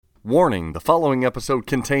Warning, the following episode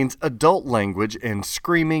contains adult language and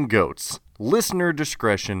screaming goats. Listener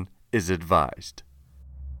discretion is advised.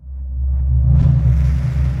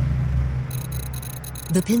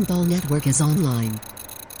 The Pinball Network is online.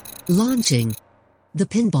 Launching The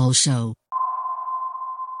Pinball Show.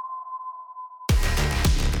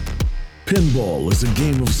 Pinball is a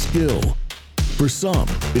game of skill. For some,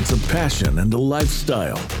 it's a passion and a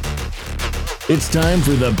lifestyle. It's time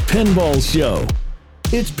for The Pinball Show.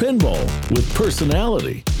 It's pinball with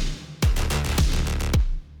personality.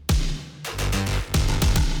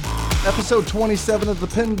 Episode 27 of The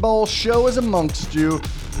Pinball Show is amongst you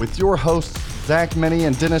with your hosts, Zach Meny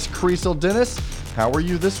and Dennis Creasel. Dennis, how are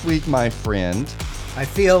you this week, my friend? I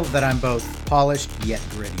feel that I'm both polished yet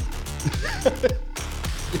gritty.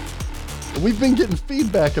 We've been getting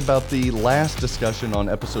feedback about the last discussion on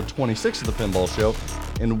episode 26 of The Pinball Show,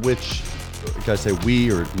 in which, can I say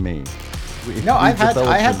we or me? I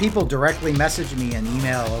had people directly message me and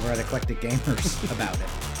email over at Eclectic Gamers about it.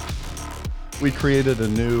 We created a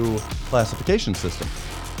new classification system.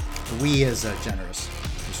 We is a generous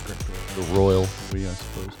descriptor. The royal we, I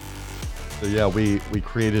suppose. So yeah, we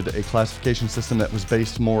created a classification system that was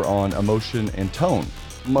based more on emotion and tone.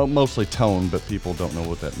 Mostly tone, but people don't know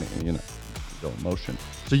what that means, emotion.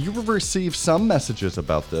 So you received some messages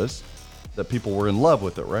about this, that people were in love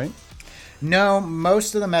with it, right? No,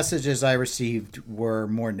 most of the messages I received were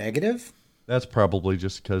more negative. That's probably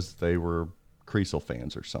just because they were Creasel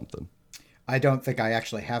fans or something. I don't think I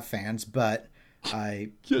actually have fans, but I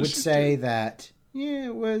would say that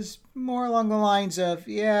it was more along the lines of,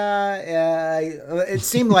 it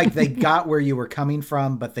seemed like they got where you were coming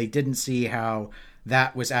from, but they didn't see how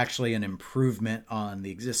that was actually an improvement on the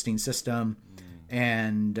existing system.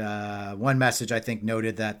 And one message, I think,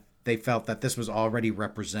 noted that they felt that this was already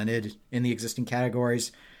represented in the existing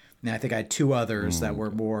categories. And I think I had two others that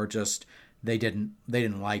were more just, they just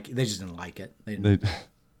didn't like it.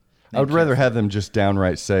 I would rather have them just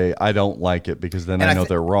downright say, I don't like it, because then I know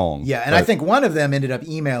they're wrong. Yeah, and I think one of them ended up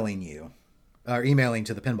emailing you, or emailing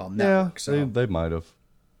to the Pinball Network. Yeah, so they might have.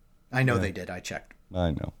 I know they did. I checked.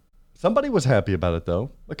 I know. Somebody was happy about it,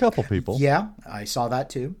 though. A couple people. Yeah, I saw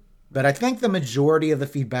that too. But I think the majority of the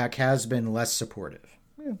feedback has been less supportive.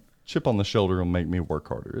 Yeah. Chip on the shoulder will make me work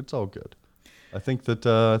harder. It's all good. I think that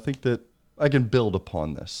I can build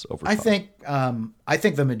upon this over time. I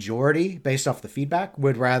think the majority, based off the feedback,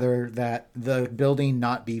 would rather that the building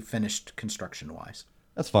not be finished construction-wise.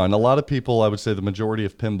 That's fine. A lot of people, I would say the majority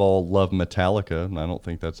of pinball love Metallica, and I don't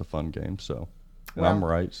think that's a fun game. So, and I'm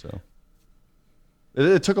right. So,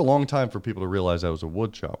 it took a long time for people to realize I was a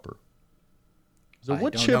wood chopper. Is it a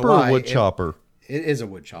wood chipper or wood chopper? It is a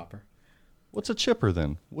wood chopper. What's a chipper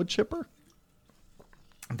then? Wood chipper?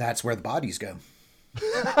 That's where the bodies go.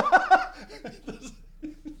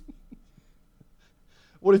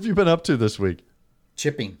 What have you been up to this week?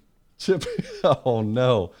 Chipping. Oh,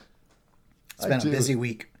 no. It's been a busy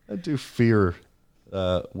week. I do fear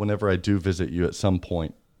whenever I do visit you at some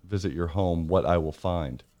point, visit your home, what I will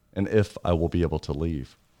find and if I will be able to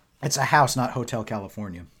leave. It's a house, not Hotel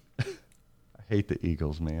California. I hate the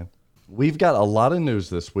Eagles, man. We've got a lot of news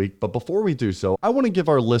this week, but before we do so, I want to give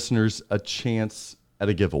our listeners a chance at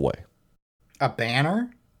a giveaway. A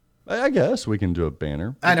banner? I guess we can do a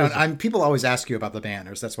banner. I know. People always ask you about the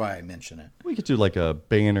banners. That's why I mention it. We could do like a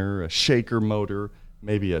banner, a shaker motor,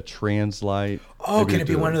 maybe a translite. Oh, can it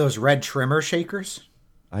be one of those red trimmer shakers?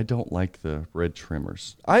 I don't like the red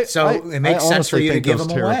trimmers. It makes sense for you to give them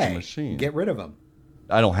away. The get rid of them.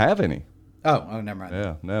 I don't have any. Oh, never mind.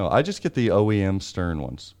 Yeah, no. I just get the OEM Stern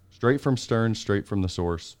ones. Straight from Stern, straight from the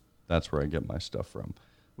source. That's where I get my stuff from.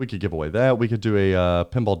 We could give away that. We could do a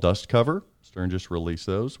pinball dust cover. Stern just released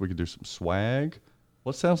those. We could do some swag.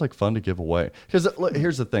 What sounds like fun to give away? Because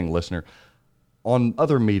here's the thing, listener. On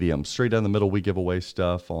other mediums, straight down the middle, we give away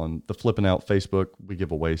stuff. On the Flipping Out Facebook, we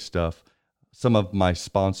give away stuff. Some of my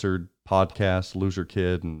sponsored podcasts, Loser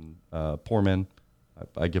Kid and Poor Men,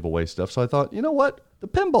 I give away stuff. So I thought, you know what? The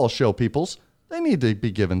Pinball Show peoples, they need to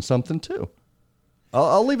be given something too.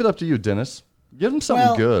 I'll leave it up to you, Dennis. Give them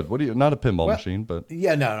something good. What do you? Not a pinball machine, but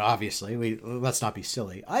yeah, no. Obviously, let's not be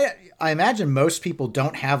silly. I imagine most people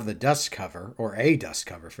don't have the dust cover or a dust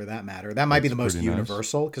cover for that matter. That might be the most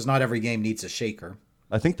universal because not every game needs a shaker.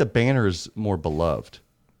 I think the banner is more beloved.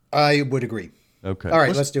 I would agree. Okay. All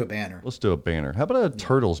right, let's do a banner. Let's do a banner. How about a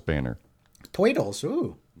Turtles banner? Turtles.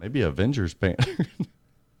 Ooh. Maybe Avengers banner.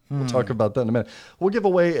 We'll talk about that in a minute. We'll give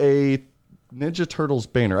away a Ninja Turtles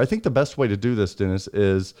banner. I think the best way to do this, Dennis,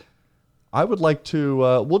 is I would like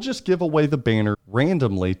to, we'll just give away the banner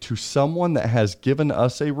randomly to someone that has given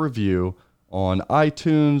us a review on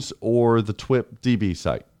iTunes or the TWIP DB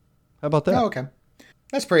site. How about that? Oh, okay.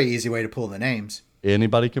 That's a pretty easy way to pull the names.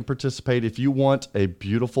 Anybody can participate. If you want a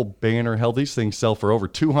beautiful banner, hell, these things sell for over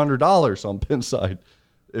 $200 on Pinside.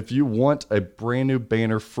 If you want a brand new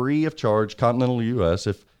banner free of charge, continental U.S.,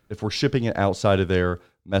 if we're shipping it outside of there,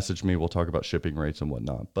 message me. We'll talk about shipping rates and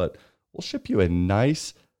whatnot. But we'll ship you a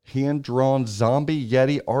nice hand-drawn zombie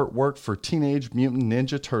Yeti artwork for Teenage Mutant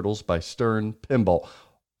Ninja Turtles by Stern Pinball.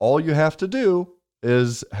 All you have to do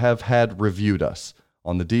is have had reviewed us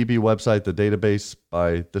on the DB website, the database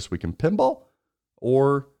by This Week in Pinball,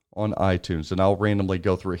 or on iTunes, and I'll randomly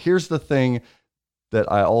go through it. Here's the thing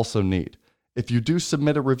that I also need. If you do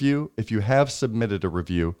submit a review, if you have submitted a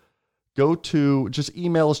review, just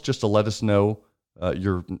email us just to let us know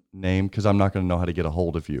your name, because I'm not going to know how to get a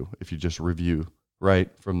hold of you if you just review, right,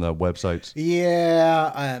 from the websites.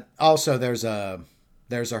 Yeah. Also, there's a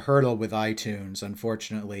hurdle with iTunes,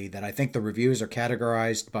 unfortunately, that I think the reviews are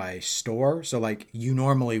categorized by store. So, like, you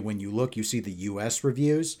normally, when you look, you see the US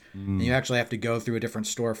reviews, and you actually have to go through a different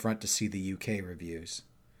storefront to see the UK reviews.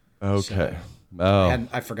 Okay.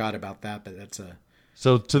 I forgot about that, but that's a...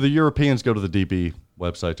 So, to the Europeans, go to the DB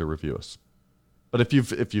website to review us. But if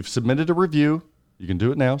you've submitted a review, you can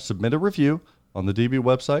do it now. Submit a review on the DB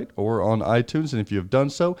website or on iTunes. And if you have done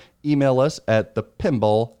so, email us at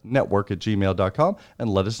thepinballnetwork@gmail.com and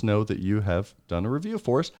let us know that you have done a review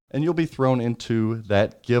for us, and you'll be thrown into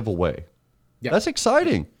that giveaway. Yep. That's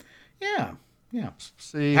exciting. Yeah.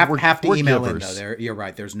 See, have to we're email givers. in, though. You're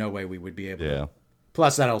right. There's no way we would be able to.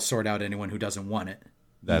 Plus, that'll sort out anyone who doesn't want it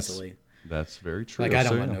easily. That's very true. Like, I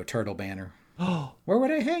don't want no turtle banner. Where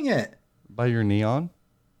would I hang it? By your neon?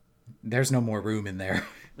 There's no more room in there.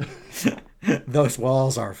 Those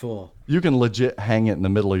walls are full. You can legit hang it in the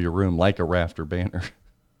middle of your room like a rafter banner.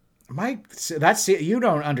 You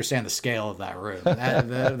don't understand the scale of that room.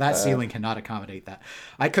 That ceiling cannot accommodate that.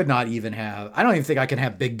 I don't even think I can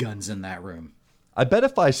have big guns in that room. I bet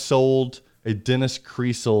if I sold a Dennis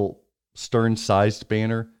Kriesel Stern-sized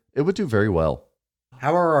banner, it would do very well.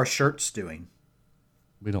 How are our shirts doing?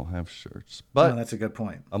 We don't have shirts. But that's a good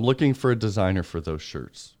point. I'm looking for a designer for those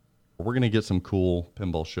shirts. We're going to get some cool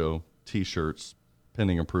Pinball Show T-shirts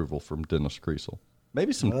pending approval from Dennis Kriesel.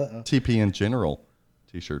 Maybe some TPN General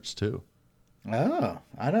T-shirts too. Oh,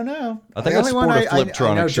 I don't know. I think I sport a Fliptronic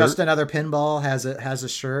I know shirt. Just Another Pinball has a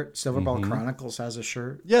shirt. Silverball Chronicles has a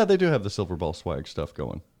shirt. Yeah, they do have the Silverball swag stuff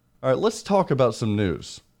going. All right, let's talk about some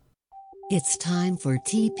news. It's time for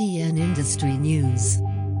TPN Industry News.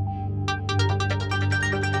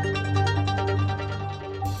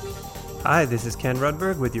 Hi, this is Ken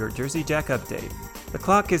Rudberg with your Jersey Jack update. The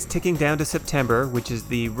clock is ticking down to September, which is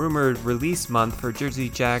the rumored release month for Jersey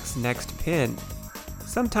Jack's next pin.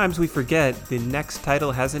 Sometimes we forget the next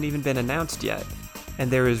title hasn't even been announced yet, and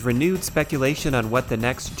there is renewed speculation on what the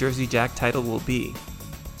next Jersey Jack title will be.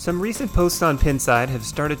 Some recent posts on Pinside have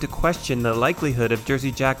started to question the likelihood of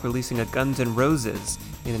Jersey Jack releasing a Guns N' Roses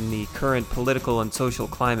in the current political and social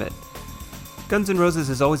climate. Guns N' Roses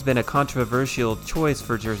has always been a controversial choice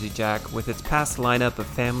for Jersey Jack with its past lineup of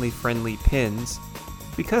family-friendly pins.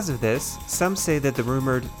 Because of this, some say that the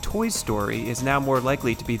rumored Toy Story is now more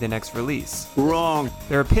likely to be the next release. Wrong.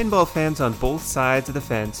 There are pinball fans on both sides of the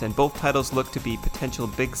fence, and both titles look to be potential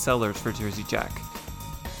big sellers for Jersey Jack.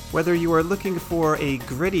 Whether you are looking for a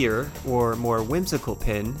grittier or more whimsical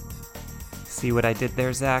pin, see what I did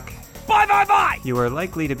there, Zach? Bye! You are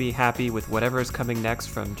likely to be happy with whatever is coming next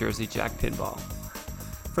from Jersey Jack Pinball.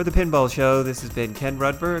 For the Pinball Show, this has been Ken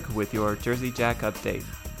Rudberg with your Jersey Jack update.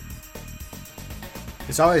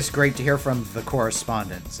 It's always great to hear from the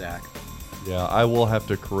correspondent, Zach. Yeah, I will have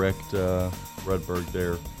to correct Rudberg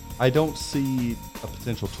there. I don't see a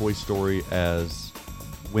potential Toy Story as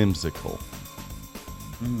whimsical.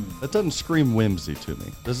 That doesn't scream whimsy to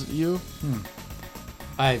me. Does it you?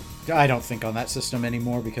 I don't think on that system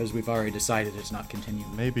anymore because we've already decided it's not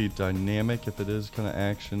continuing. Maybe dynamic if it is kind of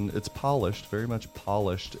action. It's polished, very much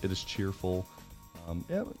polished. It is cheerful.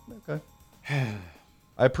 Yeah, okay.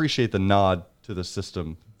 I appreciate the nod to the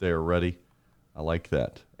system there, Reddy. I like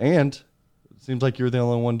that. And it seems like you're the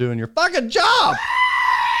only one doing your fucking job.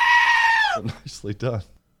 So nicely done.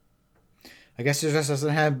 I guess there just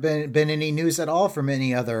hasn't have been any news at all from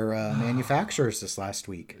any other manufacturers this last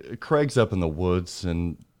week. Craig's up in the woods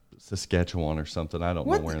in Saskatchewan or something. I don't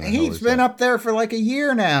know where in the hell he's been up there for like a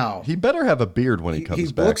year now. He better have a beard when he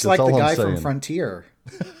comes back. He looks like the guy from Frontier.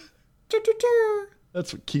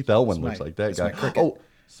 That's what Keith Elwin looks like, that guy. Oh,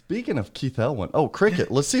 speaking of Keith Elwin. Oh,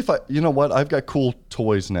 Cricket. Let's see if you know what? I've got cool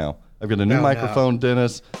toys now. I've got a new microphone,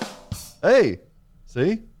 Dennis. Hey,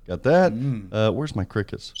 see? Got that. Where's my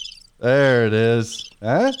Crickets? There it is.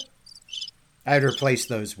 Huh? I'd replace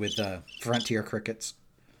those with Frontier Crickets.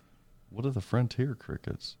 What are the Frontier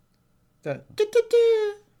crickets? The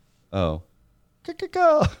Oh.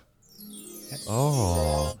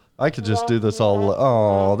 Oh. I could just do this all.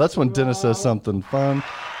 Oh, that's when Dennis says something fun.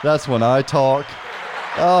 That's when I talk.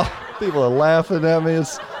 Oh, people are laughing at me.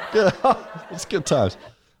 It's good. It's good times.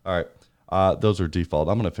 All right. Those are default.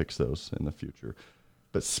 I'm going to fix those in the future.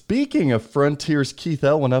 But speaking of Frontier's Keith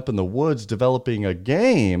Elwin up in the woods developing a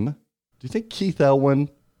game, do you think Keith Elwin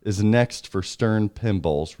is next for Stern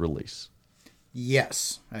Pinball's release?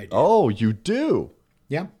 Yes, I do. Oh, you do?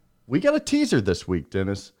 Yeah. We got a teaser this week,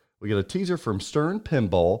 Dennis. We got a teaser from Stern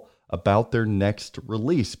Pinball about their next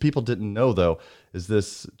release. People didn't know, though. Is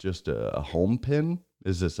this just a home pin?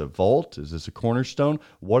 Is this a vault? Is this a cornerstone?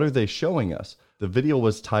 What are they showing us? The video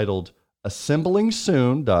was titled Assembling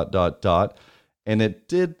Soon, ... And it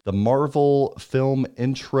did the Marvel film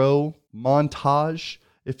intro montage,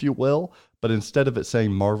 if you will. But instead of it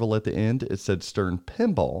saying Marvel at the end, it said Stern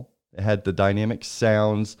Pinball. It had the dynamic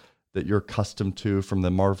sounds that you're accustomed to from the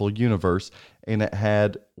Marvel universe. And it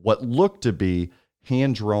had what looked to be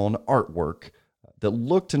hand-drawn artwork that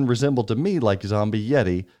looked and resembled to me like Zombie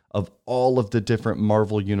Yeti of all of the different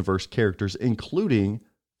Marvel universe characters, including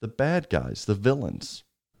the bad guys, the villains.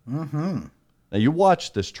 Mm-hmm. Now, you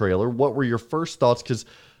watched this trailer. What were your first thoughts? Because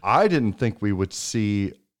I didn't think we would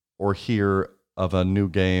see or hear of a new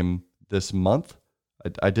game this month.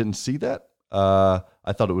 I didn't see that. I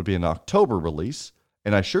thought it would be an October release.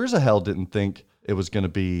 And I sure as hell didn't think it was going to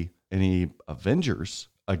be any Avengers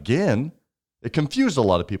again. It confused a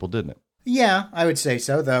lot of people, didn't it? Yeah, I would say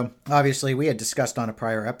so, though. Obviously, we had discussed on a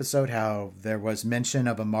prior episode how there was mention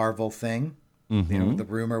of a Marvel thing. Mm-hmm. You know, the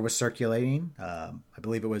rumor was circulating. I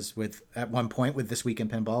believe it was at one point with This Week in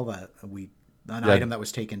Pinball that an item that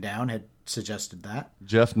was taken down had suggested that.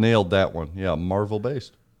 Jeff nailed that one. Yeah, Marvel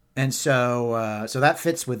based. And so that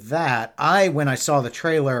fits with that. When I saw the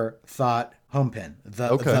trailer, thought home pin,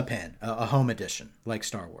 the pin, a home edition like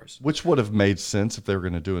Star Wars. Which would have made sense if they were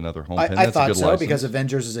going to do another home pin. I That's thought a good so license. because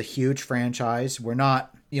Avengers is a huge franchise. We're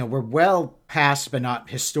not, we're well past, but not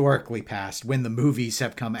historically past when the movies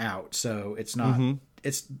have come out. So it's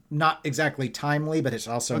not exactly timely, but it's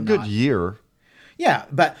also a good year. Yeah,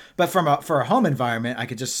 but for a home environment, I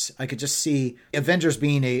could just see Avengers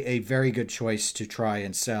being a very good choice to try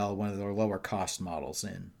and sell one of their lower cost models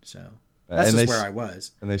in. So that's just where I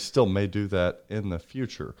was. And they still may do that in the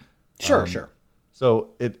future. Sure.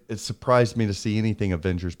 So it surprised me to see anything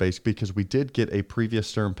Avengers based because we did get a previous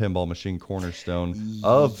Stern Pinball Machine cornerstone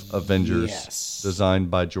of Avengers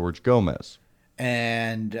designed by George Gomez.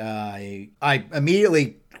 And I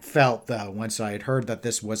immediately felt, though, once I had heard that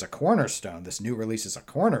this was a cornerstone, this new release is a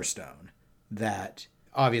cornerstone, that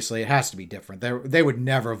obviously it has to be different. They would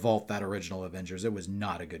never vault that original Avengers. It was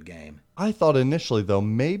not a good game. I thought initially, though,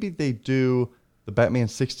 maybe they do the Batman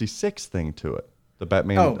 66 thing to it. The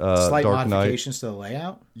Batman slight Dark modifications Knight. to the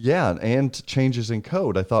layout? Yeah, and changes in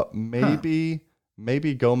code. I thought maybe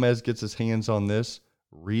Gomez gets his hands on this,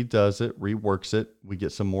 redoes it, reworks it. We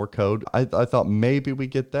get some more code. I thought maybe we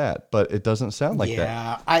get that, but it doesn't sound like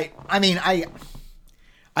that. Yeah, I mean,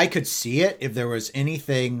 I could see it if there was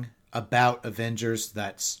anything about Avengers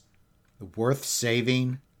that's worth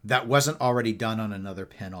saving that wasn't already done on another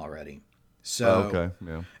pin already. So, okay,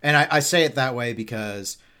 yeah. And I say it that way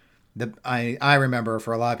because I remember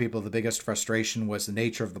for a lot of people, the biggest frustration was the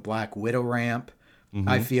nature of the Black Widow ramp. Mm-hmm.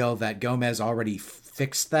 I feel that Gomez already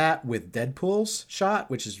fixed that with Deadpool's shot,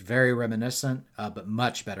 which is very reminiscent, but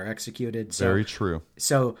much better executed. So, very true.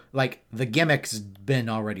 So, like, the gimmick's been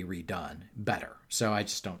already redone better. So I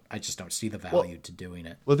just don't see the value to doing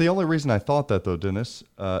it. Well, the only reason I thought that, though, Dennis,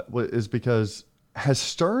 is because has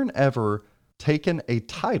Stern ever taken a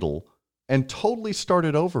title and totally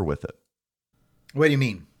started over with it? What do you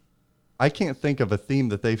mean? I can't think of a theme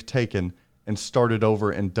that they've taken and started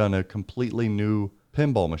over and done a completely new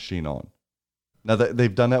pinball machine on. Now,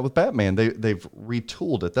 they've done that with Batman. They've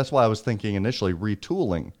retooled it. That's why I was thinking initially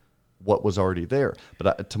retooling what was already there.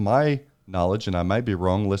 But to my knowledge, and I might be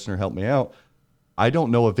wrong, listener, help me out, I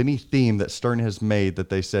don't know of any theme that Stern has made that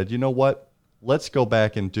they said, you know what, let's go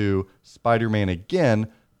back and do Spider-Man again,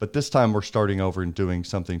 but this time we're starting over and doing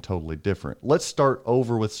something totally different. Let's start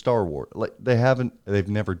over with Star Wars. Like they've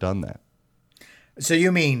never done that. So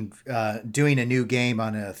you mean doing a new game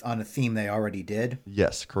on a theme they already did?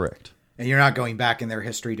 Yes, correct. And you're not going back in their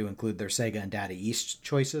history to include their Sega and Data East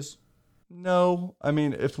choices? No. I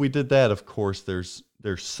mean, if we did that, of course, there's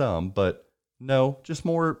some, but no, just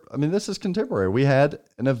more. I mean, this is contemporary. We had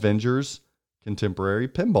an Avengers contemporary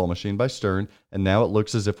pinball machine by Stern, and now it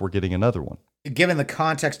looks as if we're getting another one. Given the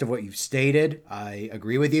context of what you've stated, I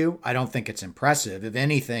agree with you. I don't think it's impressive. If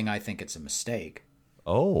anything, I think it's a mistake.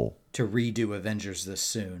 Oh, to redo Avengers this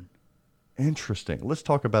soon. Interesting. Let's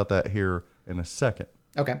talk about that here in a second.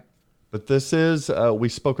 Okay. But this is, we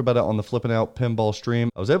spoke about it on the Flipping Out Pinball stream.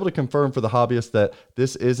 I was able to confirm for the hobbyists that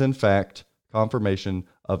this is, in fact, confirmation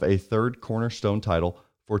of a third Cornerstone title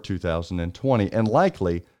for 2020, and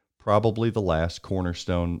likely probably the last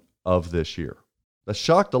Cornerstone of this year. That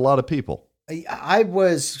shocked a lot of people. I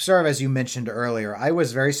was, sort of as you mentioned earlier, I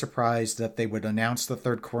was very surprised that they would announce the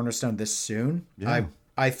third Cornerstone this soon. Yeah.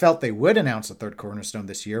 I felt they would announce the third Cornerstone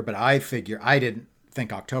this year, but I didn't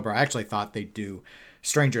think October. I actually thought they'd do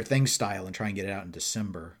Stranger Things style and try and get it out in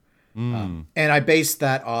December. And I based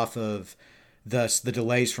that off of the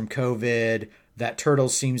delays from COVID, that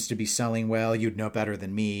Turtles seems to be selling well. You'd know better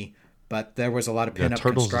than me, but there was a lot of pent-up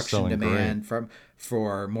construction demand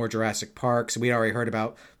for more Jurassic Parks. We already heard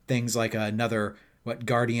about things like another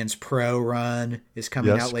Guardians Pro run is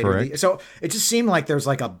coming out later. Correct. So it just seemed like there's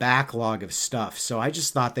like a backlog of stuff. So I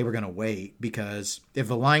just thought they were going to wait, because if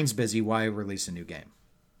the line's busy, why release a new game?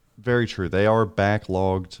 Very true. They are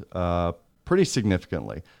backlogged pretty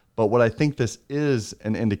significantly. But what I think this is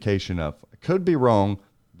an indication of, I could be wrong,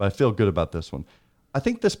 but I feel good about this one. I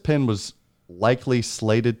think this pin was likely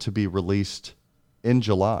slated to be released in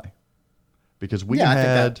July, because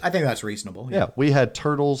I think that's reasonable. Yeah, we had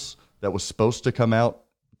Turtles that was supposed to come out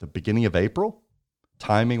at the beginning of April.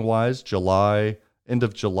 Timing wise, end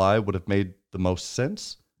of July would have made the most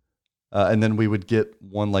sense. And then we would get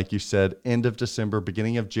one, like you said, end of December,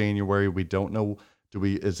 beginning of January. We don't know.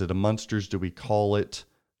 Is it a Munsters? Do we call it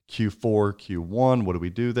Q4, Q1? What do we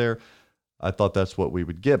do there? I thought that's what we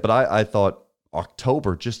would get. But I thought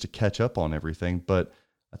October, just to catch up on everything. But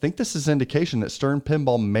I think this is indication that Stern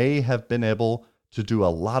Pinball may have been able to do a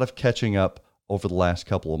lot of catching up over the last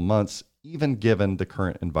couple of months, even given the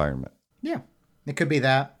current environment. Yeah, it could be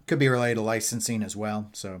that. Could be related to licensing as well.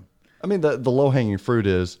 So, I mean, the low-hanging fruit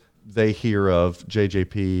is they hear of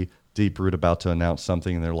JJP, Deep Root about to announce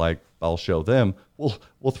something, and they're like, I'll show them.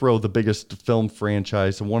 We'll throw the biggest film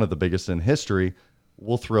franchise and one of the biggest in history.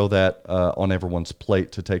 We'll throw that on everyone's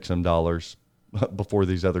plate to take some dollars before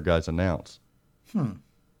these other guys announce.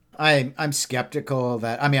 I'm skeptical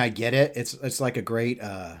that, I mean, I get it. It's like a great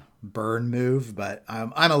burn move, but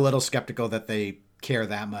I'm a little skeptical that they care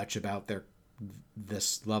that much about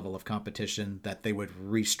this level of competition that they would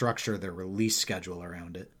restructure their release schedule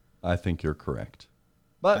around it. I think you're correct.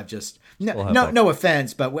 But I've just no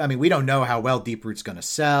offense, but I mean, we don't know how well Deep Root's going to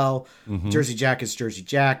sell. Jersey Jack is Jersey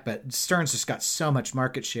Jack, but Stern's just got so much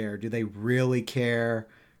market share. Do they really care?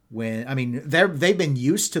 When, I mean, they've been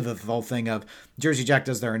used to the whole thing of Jersey Jack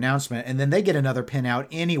does their announcement and then they get another pin out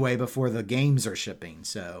anyway before the games are shipping.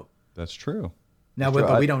 So that's true.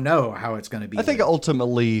 But we don't know how it's going to be. I think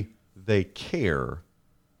ultimately they care,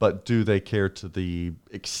 but do they care to the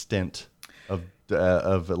extent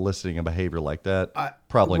of eliciting a behavior like that?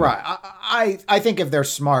 Probably right. not. I think if they're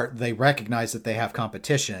smart, they recognize that they have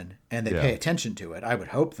competition and they pay attention to it. I would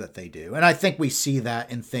hope that they do. And I think we see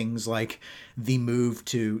that in things like the move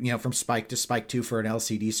to, from Spike to Spike 2 for an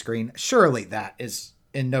LCD screen. Surely that is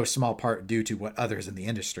in no small part due to what others in the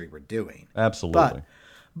industry were doing. Absolutely.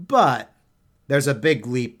 But there's a big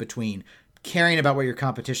leap between caring about what your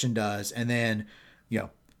competition does and then,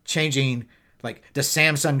 changing. Like, does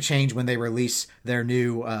Samsung change when they release their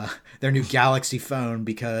new Galaxy phone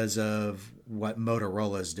because of what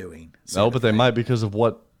Motorola is doing? No, but they might because of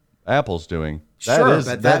what Apple's doing.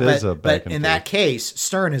 But in that case,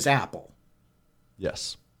 Stern is Apple.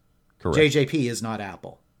 Yes, correct. JJP is not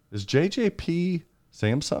Apple. Is JJP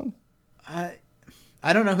Samsung?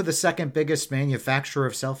 I don't know who the second biggest manufacturer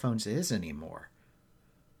of cell phones is anymore.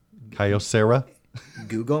 Kyocera?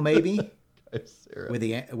 Google, maybe. With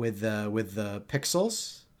the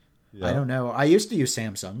Pixels. Yeah. I don't know. I used to use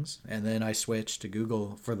Samsungs, and then I switched to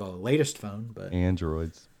Google for the latest phone. But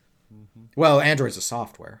Androids. Well, Android's a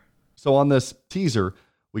software. So on this teaser,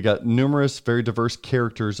 we got numerous very diverse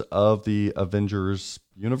characters of the Avengers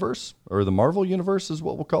universe, or the Marvel universe is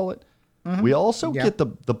what we'll call it. We also get the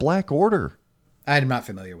Black Order. I'm not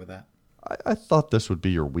familiar with that. I thought this would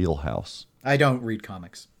be your wheelhouse. I don't read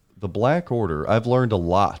comics. The Black Order, I've learned a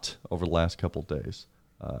lot over the last couple of days.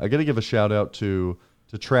 I got to give a shout out to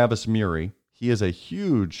Travis Murray. He is a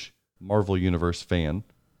huge Marvel Universe fan,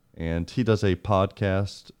 and he does a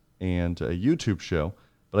podcast and a YouTube show.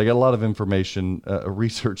 But I got a lot of information,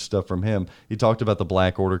 research stuff from him. He talked about the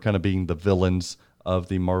Black Order kind of being the villains of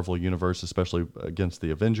the Marvel Universe, especially against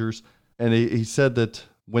the Avengers. And he said that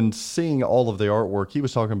when seeing all of the artwork, he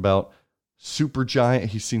was talking about Supergiant.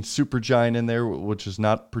 He's seen Supergiant in there, which is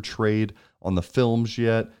not portrayed on the films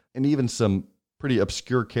yet. And even some pretty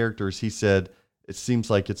obscure characters. He said it seems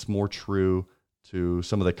like it's more true to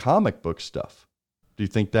some of the comic book stuff. Do you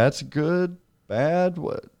think that's good, bad?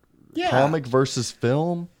 What? Yeah. Comic versus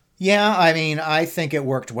film? Yeah, I mean, I think it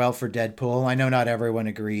worked well for Deadpool. I know not everyone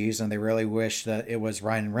agrees, and they really wish that it was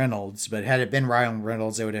Ryan Reynolds. But had it been Ryan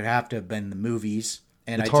Reynolds, it would have to have been the movies.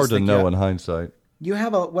 And It's I hard just to think know in hindsight. you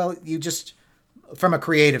have you just, from a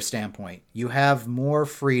creative standpoint, you have more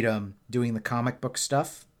freedom doing the comic book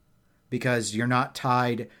stuff because you're not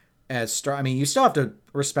tied I mean, you still have to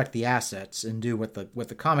respect the assets and do what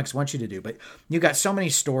the comics want you to do, but you got so many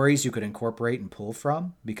stories you could incorporate and pull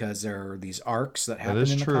from because there are these arcs that happen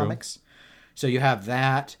in the comics. So you have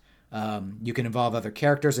that. You can involve other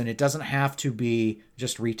characters, and it doesn't have to be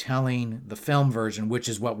just retelling the film version, which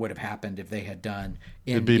is what would have happened if they had done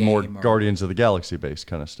in It'd be more Guardians of the Galaxy based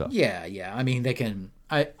kind of stuff. Yeah. I mean, they can.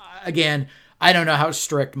 I don't know how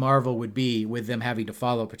strict Marvel would be with them having to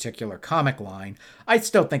follow a particular comic line. I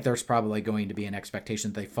still think there's probably going to be an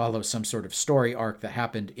expectation that they follow some sort of story arc that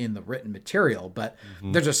happened in the written material, but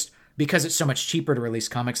they're just, because it's so much cheaper to release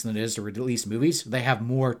comics than it is to release movies, they have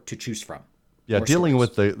more to choose from. Yeah, dealing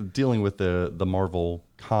with the Marvel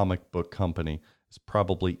comic book company is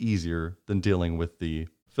probably easier than dealing with the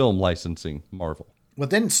film licensing Marvel. Well,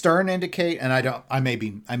 didn't Stern indicate, and I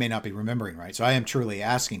may not be remembering right, so I am truly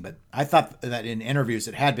asking, but I thought that in interviews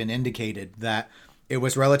it had been indicated that it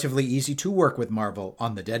was relatively easy to work with Marvel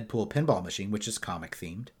on the Deadpool pinball machine, which is comic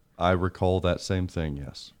themed. I recall that same thing,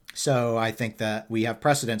 yes. So I think that we have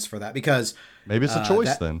precedence for that because maybe it's a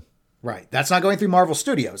choice then. Right. That's not going through Marvel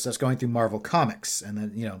Studios. That's going through Marvel Comics. And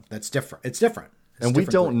then, that's different. It's different. And we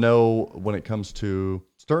don't know when it comes to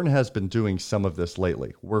Stern has been doing some of this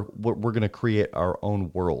lately. We're going to create our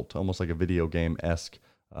own world, almost like a video game-esque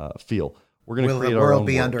feel. We're going to create our own world. Will the world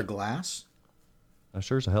be under glass? I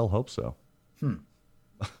sure as hell hope so.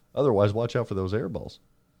 Otherwise, watch out for those air balls.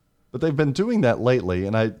 But they've been doing that lately,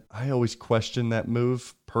 and I always question that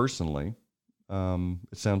move personally.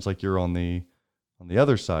 It sounds like you're on the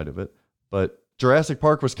other side of it, but Jurassic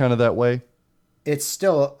Park was kind of that way. It's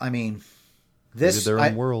still, I mean, this their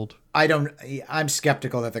own world. I'm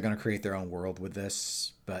skeptical that they're going to create their own world with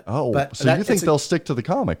this, but so you think they'll stick to the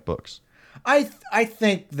comic books? I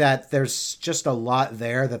think that there's just a lot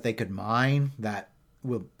there that they could mine that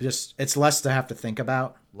will just, it's less to have to think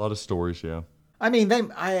about. A lot of stories, yeah. I mean,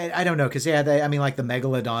 I don't know, because like the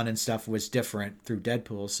Megalodon and stuff was different through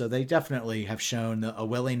Deadpool, so they definitely have shown a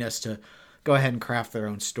willingness to go ahead and craft their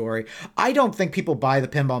own story. I don't think people buy the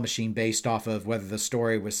pinball machine based off of whether the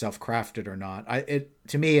story was self-crafted or not.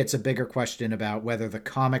 To me, it's a bigger question about whether the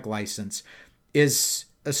comic license is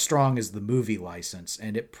as strong as the movie license,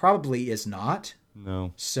 and it probably is not.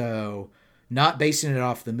 No. So not basing it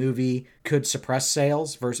off the movie could suppress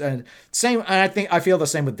sales. And I feel the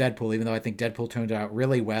same with Deadpool, even though I think Deadpool turned out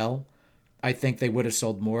really well. I think they would have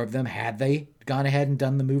sold more of them had they gone ahead and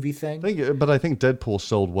done the movie thing. But I think Deadpool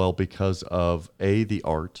sold well because of A, the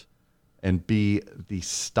art, and B, the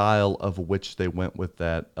style of which they went with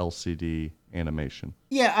that LCD animation.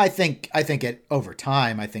 Yeah, I think it over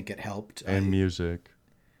time. I think it helped. And music.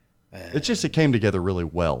 It came together really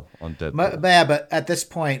well on Deadpool. But at this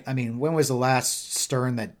point, I mean, when was the last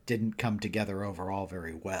Stern that didn't come together overall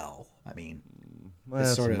very well? I mean,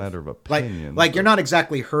 that's a matter of opinion. Like you're not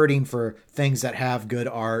exactly hurting for things that have good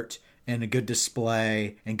art and a good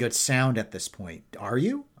display and good sound at this point, are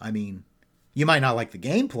you? I mean, you might not like the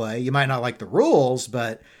gameplay, you might not like the rules,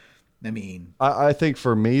 but I mean, I think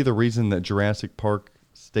for me, the reason that Jurassic Park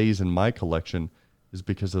stays in my collection is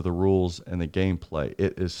because of the rules and the gameplay.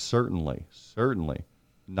 It is certainly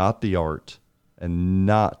not the art and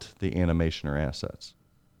not the animation or assets.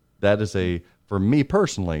 That is for me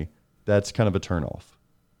personally, that's kind of a turnoff.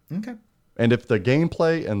 Okay. And if the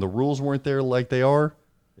gameplay and the rules weren't there like they are,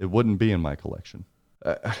 it wouldn't be in my collection.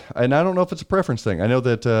 And I don't know if it's a preference thing. I know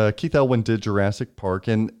that Keith Elwin did Jurassic Park,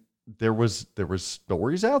 and there was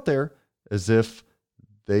stories out there as if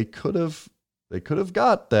they could have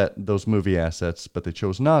got those movie assets, but they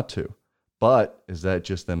chose not to. But is that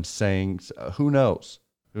just them saying? Who knows?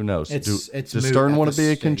 Does Stern want to be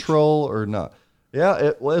a control or not?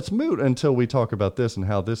 Yeah, it's moot until we talk about this and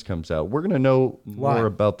how this comes out. We're going to know more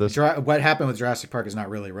about this. What happened with Jurassic Park is not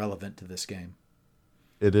really relevant to this game.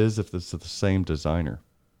 It is if it's the same designer.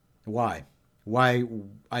 Why? I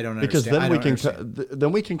don't understand. Because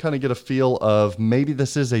then we can kind of get a feel of maybe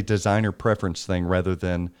this is a designer preference thing rather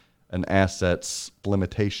than an assets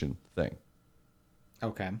limitation thing.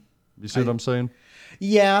 Okay. You see what I'm saying?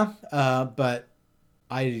 Yeah, but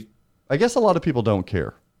I guess a lot of people don't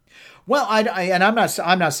care. Well, and I'm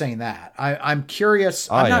not saying that. I'm curious.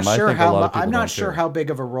 I'm not sure how big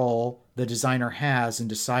of a role the designer has in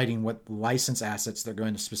deciding what license assets they're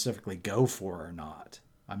going to specifically go for or not.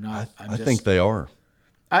 I think they are.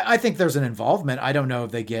 I think there's an involvement. I don't know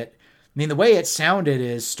if they get. I mean, the way it sounded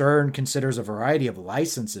is Stern considers a variety of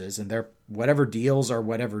licenses, and they're whatever deals are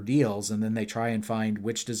whatever deals, and then they try and find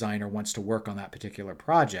which designer wants to work on that particular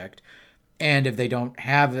project. And if they don't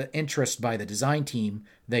have interest by the design team,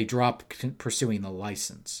 they drop pursuing the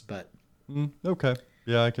license. But okay,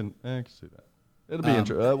 yeah, I can see that. It'll be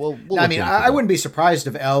interesting. I wouldn't be surprised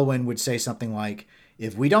if Elwin would say something like,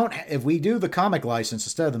 "If we do the comic license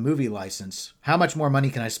instead of the movie license, how much more money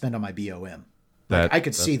can I spend on my BOM?" I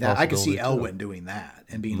could see that. I could see Elwin doing that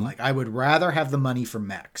and being like, "I would rather have the money for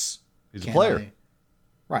mechs." He's a player,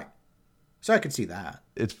 right? So I could see that.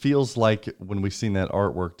 It feels like when we've seen that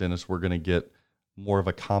artwork, Dennis, we're going to get more of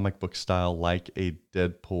a comic book style, like a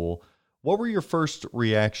Deadpool. What were your first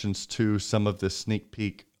reactions to some of this sneak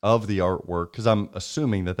peek of the artwork? Because I'm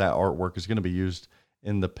assuming that artwork is going to be used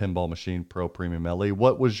in the Pinball Machine Pro Premium LE.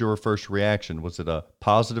 What was your first reaction? Was it a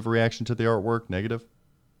positive reaction to the artwork? Negative?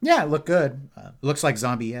 Yeah, it looked good. Looks like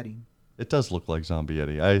Zombie Eddie. It does look like Zombie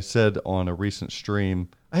Eddie. I said on a recent stream,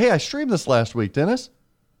 hey, I streamed this last week, Dennis.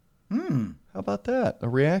 How about that? A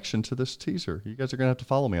reaction to this teaser. You guys are going to have to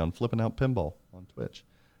follow me on Flipping Out Pinball on Twitch.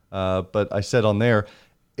 But I said on there,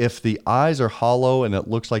 if the eyes are hollow and it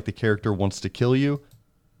looks like the character wants to kill you,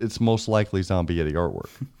 it's most likely Zombie Eddie artwork.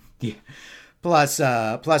 Yeah. Plus,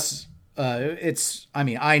 I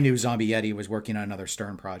knew Zombie Eddie was working on another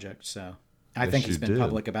Stern project, so I think he's been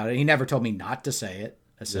public about it. He never told me not to say it.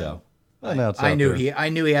 So yeah. I knew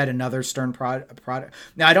he had another Stern product.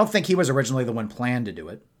 Now, I don't think he was originally the one planned to do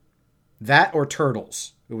it. That or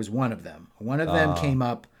Turtles. It was one of them. One of them came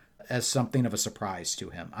up as something of a surprise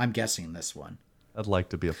to him. I'm guessing this one. I'd like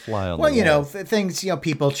to be a fly on the wall. Well, things,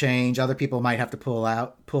 people change. Other people might have to pull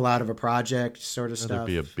out of a project, sort of stuff. That'd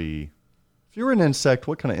be a bee. If you were an insect,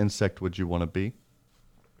 what kind of insect would you want to be?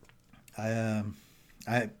 That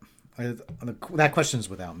question's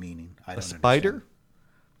without meaning. I don't a spider? Understand.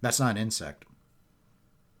 That's not an insect.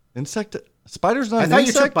 Insect? Spider's not an insect? I thought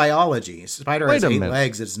insect? you took biology. Spider has 8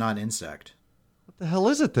 legs. It's not an insect. What the hell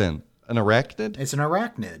is it then? An arachnid? It's an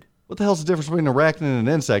arachnid. What the hell's the difference between an arachnid and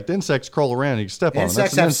an insect? Insects crawl around and you can step on them.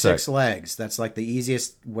 Insects have 6 legs. That's like the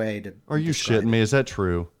easiest way to Are you shitting me? Is that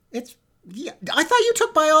true? Yeah. I thought you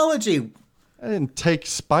took biology. I didn't take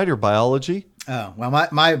spider biology. Oh, well,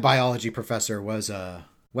 my biology professor was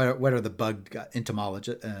what are the bug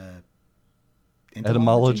entomologist?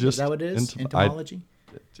 Etymologist? Is that what it is? Entomology?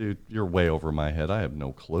 Dude, you're way over my head. I have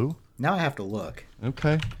no clue. Now I have to look.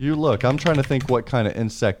 Okay, you look. I'm trying to think what kind of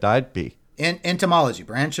insect I'd be. Entomology,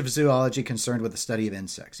 branch of zoology concerned with the study of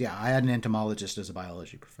insects. Yeah, I had an entomologist as a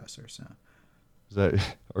biology professor. So,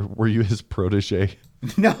 or were you his protege?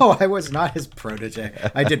 No, I was not his protege.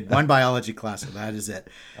 I did one biology class, and that is it.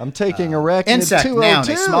 I'm taking arachnid insect, 202. Noun,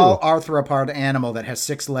 a small arthropod animal that has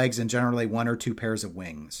 6 legs and generally 1 or 2 pairs of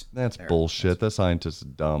wings. That's bullshit. That scientist is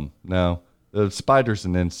dumb. No, the spider's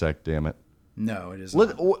an insect. Damn it. No, it is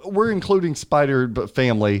not. We're including spider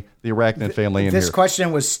family, the arachnid family in here. This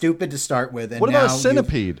question was stupid to start with. And what about a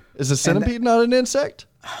centipede? Is a centipede not an insect?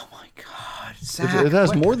 Oh, my God. Zach, it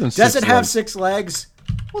has more than 6 legs. Does it have 6 legs?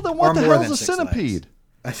 Well, then what the hell is a centipede?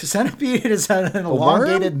 A centipede is an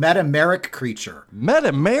elongated metameric creature.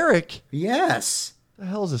 Metameric? Yes. The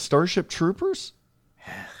hell is a Starship Troopers?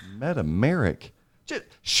 Metameric.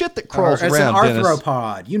 Shit that crawls around, It's an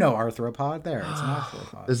arthropod. Dennis. You know arthropod there. It's an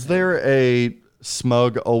arthropod. Is there a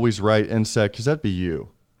smug, always right insect? Because that'd be you.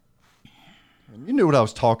 You knew what I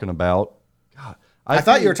was talking about. God, I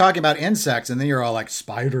thought you were talking about insects, and then you're all like,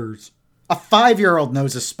 spiders. A 5-year-old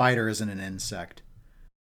knows a spider isn't an insect.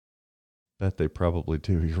 Bet they probably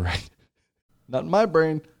do. You're right. Not in my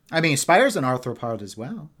brain. I mean, spider's an arthropod as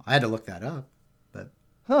well. I had to look that up. But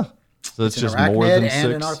so it's just an more than arachnid 6?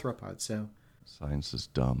 and an arthropod, so... Science is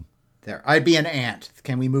dumb. There. I'd be an ant.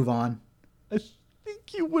 Can we move on? I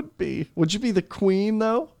think you would be. Would you be the queen,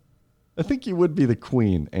 though? I think you would be the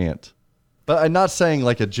queen ant. But I'm not saying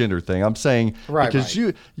like a gender thing. I'm saying because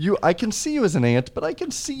you I can see you as an ant, but I can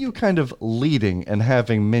see you kind of leading and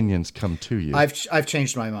having minions come to you. I've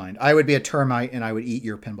changed my mind. I would be a termite and I would eat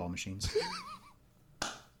your pinball machines.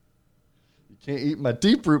 You can't eat my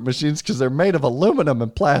deep root machines because they're made of aluminum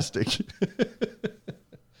and plastic.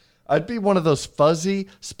 I'd be one of those fuzzy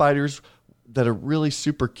spiders that are really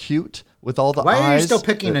super cute with all the eyes. Why are you still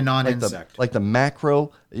picking a non-insect? Like the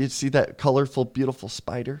macro. You see that colorful, beautiful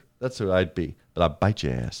spider? That's who I'd be. But I'd bite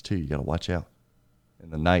your ass, too. You got to watch out.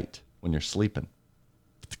 In the night when you're sleeping.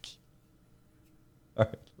 All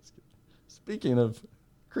right, let's Speaking of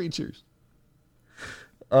creatures.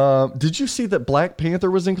 Did you see that Black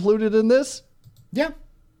Panther was included in this? Yeah.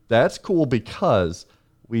 That's cool because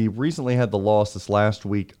we recently had the loss this last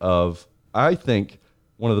week of, I think,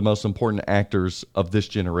 one of the most important actors of this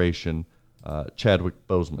generation, Chadwick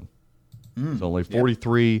Boseman. He's only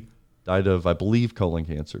 43, died of, I believe, colon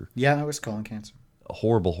cancer. Yeah, it was colon cancer. A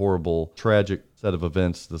horrible, horrible, tragic set of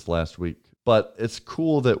events this last week. But it's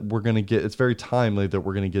cool that we're going to get, it's very timely that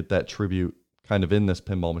we're going to get that tribute kind of in this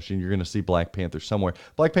pinball machine. You're going to see Black Panther somewhere.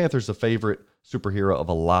 Black Panther's a favorite superhero of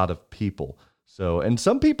a lot of people. So, and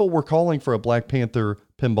some people were calling for a Black Panther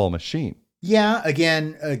pinball machine. Yeah,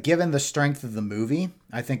 again, given the strength of the movie,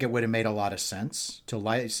 I think it would have made a lot of sense to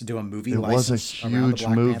do a movie license around the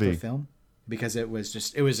Black Panther film because it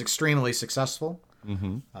was extremely successful.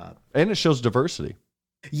 Mm-hmm. And it shows diversity.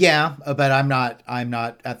 Yeah, but I'm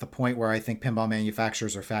not at the point where I think pinball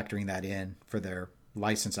manufacturers are factoring that in for their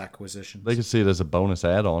license acquisitions. They can see it as a bonus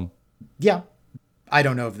add-on. Yeah, I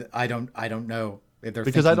don't know I don't know if they're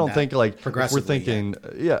because I don't think like if we're thinking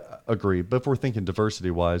agree. But if we're thinking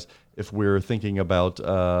diversity wise, if we're thinking about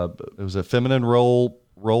it was a feminine role.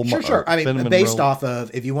 Sure. I mean, based off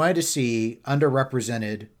of if you wanted to see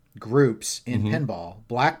underrepresented groups in pinball,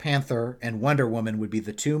 Black Panther and Wonder Woman would be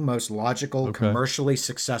the two most logical, commercially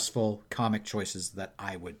successful comic choices that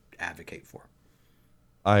I would advocate for.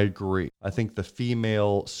 I agree. I think the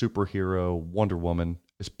female superhero Wonder Woman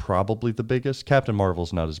is probably the biggest. Captain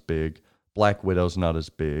Marvel's not as big. Black Widow's not as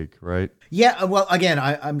big, right? Yeah, well, again,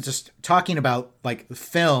 I'm just talking about like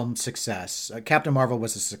film success. Captain Marvel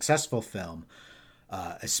was a successful film.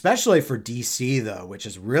 Especially for DC, though, which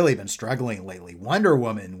has really been struggling lately. Wonder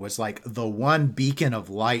Woman was like the one beacon of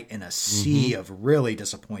light in a sea of really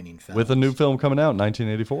disappointing films. With a new film coming out in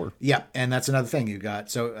 1984. Yeah, and that's another thing you got.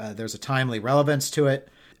 So there's a timely relevance to it.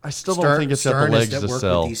 I still don't think it's got the legs to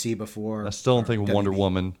sell. With DC before. I still don't think Wonder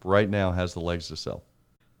Woman right now has the legs to sell.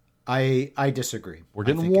 I disagree. We're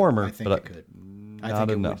getting warmer, I think but it could. I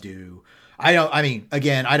think it would do. I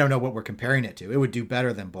don't know what we're comparing it to. It would do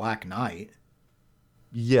better than Black Knight.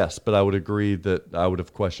 Yes, but I would agree that I would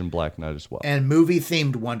have questioned Black Knight as well. And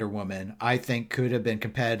movie-themed Wonder Woman, I think, could have been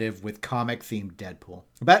competitive with comic-themed Deadpool.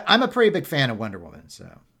 But I'm a pretty big fan of Wonder Woman,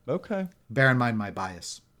 so bear in mind my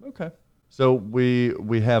bias. Okay. So we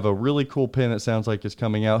have a really cool pin. It sounds like it's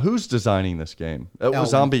coming out. Who's designing this game?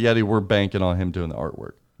 Zombie Yeti. We're banking on him doing the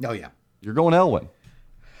artwork. Oh yeah. You're going Elwin.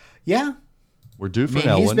 Yeah. We're due for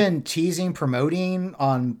Elwin. He's been teasing, promoting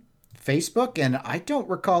on Facebook, and I don't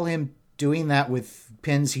recall him doing that with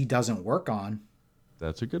pins he doesn't work on.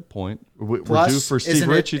 That's a good point. We're Plus, due for Steve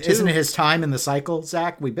Ritchie too. Isn't it his time in the cycle,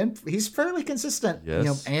 Zach? He's fairly consistent.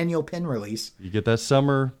 Yes. Annual pin release. You get that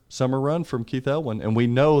summer run from Keith Elwin, and we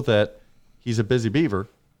know that he's a busy beaver.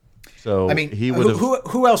 So I mean, he would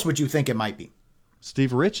who else would you think it might be?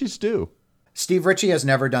 Steve Ritchie's due. Steve Ritchie has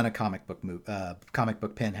never done a comic book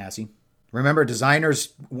pin, has he? Remember,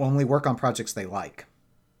 designers only work on projects they like.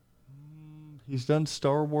 He's done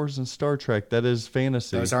Star Wars and Star Trek. That is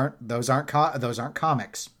fantasy. Those aren't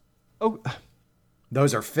comics. Oh,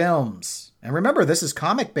 those are films. And remember, this is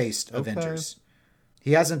comic-based Avengers.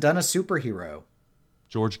 He hasn't done a superhero.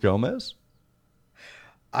 George Gomez?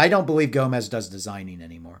 I don't believe Gomez does designing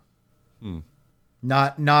anymore.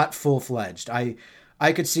 Not full-fledged.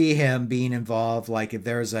 I could see him being involved, like if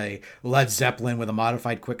there's a Led Zeppelin with a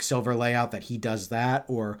modified Quicksilver layout, that he does that,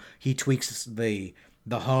 or he tweaks the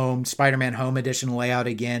home Spider-Man Home Edition layout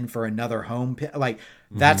again for another home. Like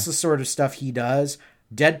that's the sort of stuff he does.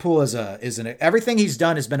 Deadpool is everything he's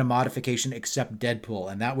done has been a modification except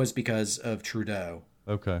Deadpool, and that was because of Trudeau.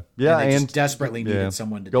 Okay, yeah, and they just desperately needed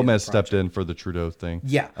someone to. Gomez stepped in for the Trudeau thing.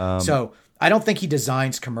 Yeah, so I don't think he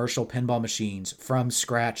designs commercial pinball machines from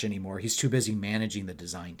scratch anymore. He's too busy managing the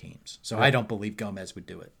design teams. So I don't believe Gomez would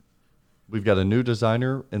do it. We've got a new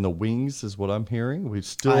designer in the wings, is what I'm hearing.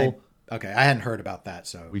 I hadn't heard about that.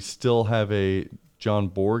 So we still have a John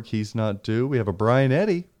Borg. He's not due. We have a Brian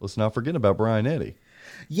Eddy. Let's not forget about Brian Eddy.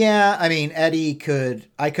 Yeah, I mean, Eddie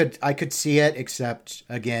I could see it, except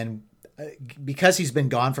again, because he's been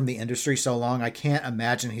gone from the industry so long, I can't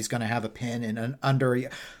imagine he's going to have a pin in under.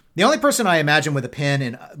 The only person I imagine with a pin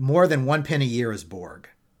in more than one pin a year is Borg.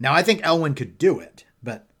 Now, I think Elwin could do it,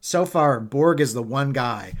 but so far, Borg is the one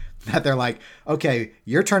guy that they're like, okay,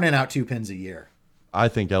 you're turning out 2 pins a year. I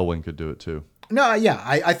think Elwin could do it too. No, yeah,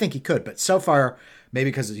 I think he could, but so far, maybe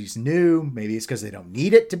because he's new, maybe it's because they don't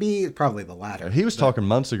need it to be, probably the latter. He was talking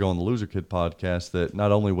months ago on the Loser Kid podcast that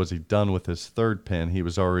not only was he done with his third pin, he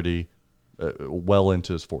was already well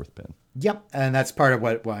into his fourth pin. Yep, and that's part of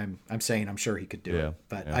what I'm saying. I'm sure he could do it,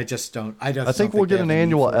 but I just don't. I think we'll get an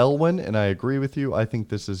annual Elwyn, and I agree with you. I think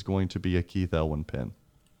this is going to be a Keith Elwyn pin.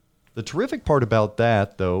 The terrific part about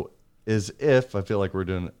that, though, is if I feel like we're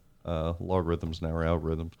doing logarithms now or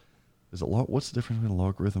algorithms. Is it what's the difference between a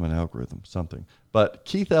logarithm and algorithm? Something. But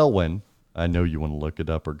Keith Elwyn, I know you want to look it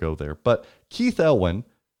up or go there, but Keith Elwyn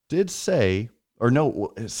did say, or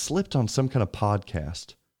no, it slipped on some kind of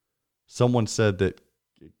podcast. Someone said that,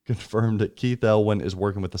 confirmed that Keith Elwyn is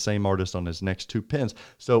working with the same artist on his next two pins.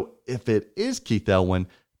 So if it is Keith Elwyn,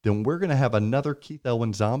 then we're going to have another Keith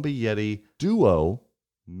Elwyn Zombie Yeti duo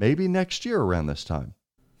maybe next year around this time.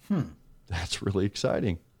 That's really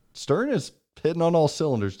exciting. Stern is hitting on all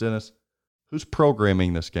cylinders, Dennis. Who's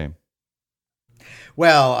programming this game?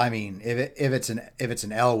 Well, I mean, if it's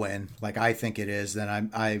an Elwyn, like I think it is,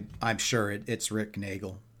 then I'm sure it's Rick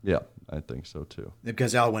Nagel. Yeah, I think so too.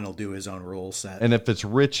 Because Elwyn will do his own rule set. And if it's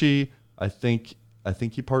Richie, I think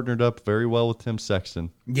he partnered up very well with Tim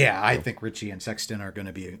Sexton. Yeah, I think Richie and Sexton are going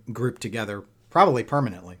to be grouped together probably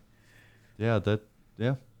permanently. Yeah, that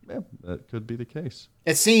could be the case.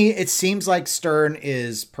 It seems like Stern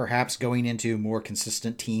is perhaps going into more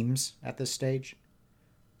consistent teams at this stage.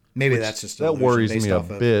 Maybe that's just that worries me a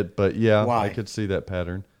bit, but yeah, I could see that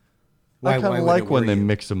pattern. I kind of like when they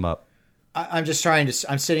mix them up. I'm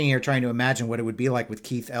sitting here trying to imagine what it would be like with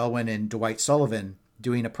Keith Elwyn and Dwight Sullivan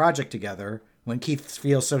doing a project together when Keith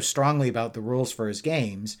feels so strongly about the rules for his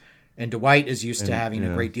games, and Dwight is used to having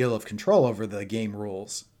a great deal of control over the game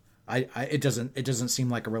rules. It doesn't seem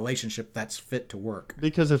like a relationship that's fit to work.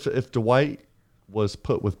 Because if Dwight was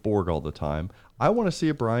put with Borg all the time, I want to see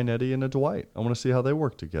a Brian Eddy and a Dwight. I want to see how they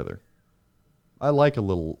work together. I like a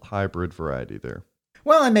little hybrid variety there.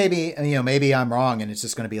 Well, and maybe I'm wrong, and it's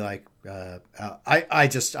just going to be like I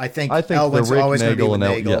think Elwyn's always going to be with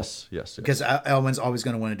Nagel. Yes. Because Elwyn's always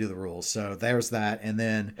going to want to do the rules. So there's that,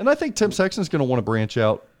 and I think Tim Sexton's going to want to branch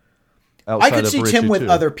out. I could see Tim with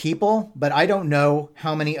other people, but I don't know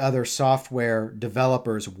how many other software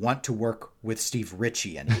developers want to work with Steve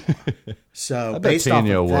Ritchie anymore. So based off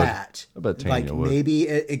of that, maybe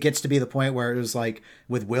it gets to be the point where it was like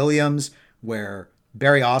with Williams, where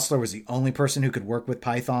Barry Osler was the only person who could work with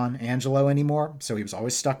Python Angelo anymore, so he was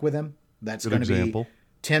always stuck with him. That's going to be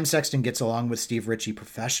Tim Sexton gets along with Steve Ritchie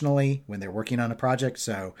professionally when they're working on a project,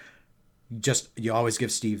 so you always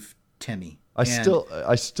give Steve Timmy. I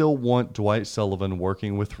still want Dwight Sullivan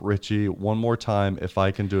working with Richie one more time if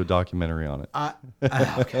I can do a documentary on it.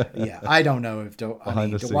 Okay. Yeah, I don't know if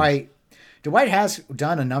Dwight has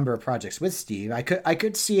done a number of projects with Steve. I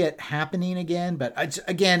could see it happening again, but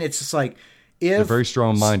it's just like they're very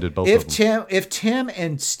strong-minded, both of them. If Tim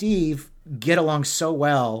and Steve get along so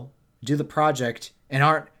well, do the project, and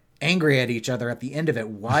aren't angry at each other at the end of it,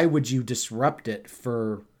 why would you disrupt it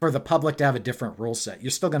for the public to have a different rule set?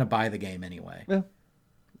 You're still going to buy the game anyway. Yeah.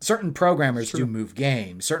 Certain programmers do move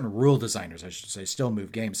games. Certain rule designers, I should say, still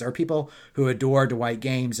move games. There are people who adore Dwight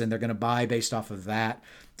games, and they're going to buy based off of that,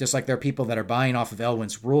 just like there are people that are buying off of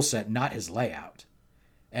Elwyn's rule set, not his layout.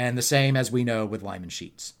 And the same as we know with Lyman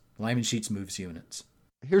Sheets. Lyman Sheets moves units.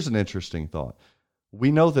 Here's an interesting thought.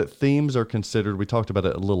 We know that themes are considered, we talked about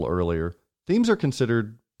it a little earlier, themes are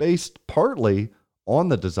considered based partly on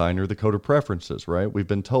the designer, the coder preferences, right? We've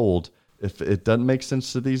been told if it doesn't make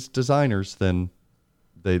sense to these designers, then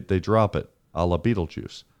they drop it, a la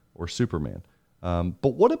Beetlejuice or Superman.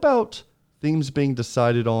 But what about themes being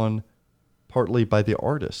decided on partly by the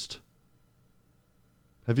artist?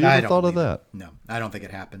 Have you ever thought of that? No, I don't think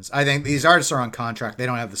it happens. I think these artists are on contract. They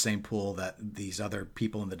don't have the same pool that these other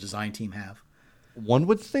people in the design team have. One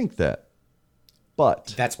would think that,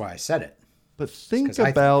 but that's why I said it. But think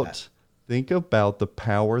about the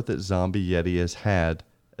power that Zombie Yeti has had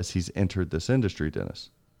as he's entered this industry,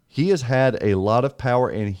 Dennis. He has had a lot of power,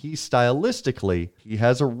 and he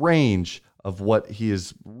has a range of what he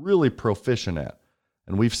is really proficient at.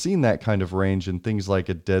 And we've seen that kind of range in things like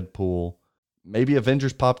a Deadpool. Maybe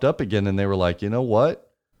Avengers popped up again, and they were like, you know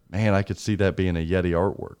what? Man, I could see that being a Yeti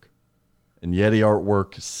artwork. And Yeti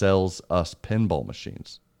artwork sells us pinball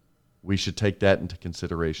machines. We should take that into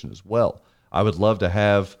consideration as well. I would love to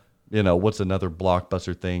have, what's another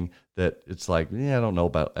blockbuster thing that it's like, I don't know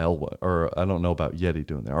about Elwa, or I don't know about Yeti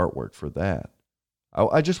doing the artwork for that.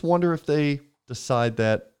 I just wonder if they decide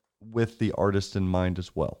that with the artist in mind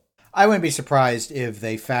as well. I wouldn't be surprised if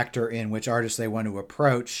they factor in which artists they want to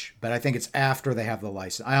approach, but I think it's after they have the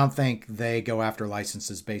license. I don't think they go after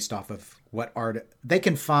licenses based off of what art they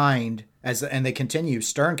can find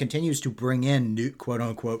Stern continues to bring in new, quote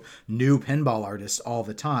unquote, new pinball artists all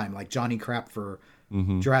the time, like Johnny Crap for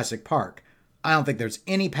Jurassic Park. I don't think there's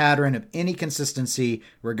any pattern of any consistency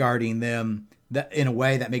regarding them that in a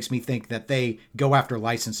way that makes me think that they go after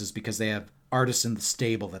licenses because they have artists in the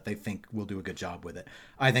stable that they think will do a good job with it.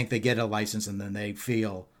 I think they get a license and then they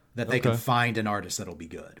feel that they can find an artist that'll be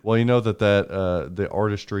good. Well, you know that the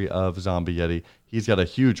artistry of Zombie Yeti, he's got a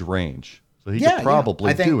huge range. So he could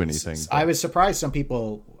probably do anything. I was surprised some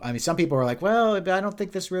people were like, well, I don't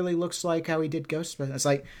think this really looks like how he did Ghostbusters. It's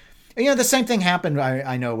like, the same thing happened,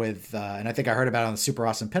 I know, with, and I think I heard about it on the Super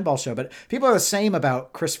Awesome Pinball Show, but people are the same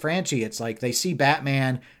about Chris Franchi. It's like they see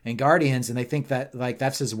Batman and Guardians and they think that, like,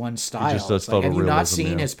 that's his one style. He just does like, have you not photorealism,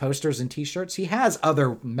 seen his posters and T-shirts? He has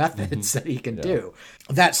other methods that he can do.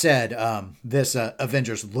 That said, this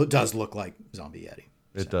Avengers does look like Zombie Yeti.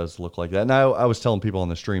 It does look like that. And I was telling people on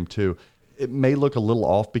the stream, too, it may look a little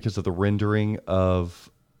off because of the rendering of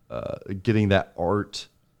getting that art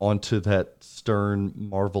onto that Stern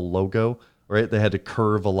Marvel logo, right? They had to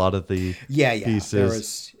curve a lot of the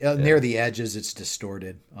pieces. Near the edges, it's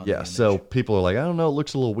distorted. So people are like, I don't know, it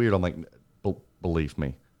looks a little weird. I'm like, believe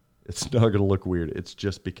me, it's not going to look weird. It's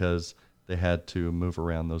just because they had to move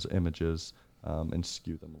around those images and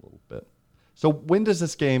skew them a little bit. So when does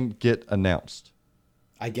this game get announced?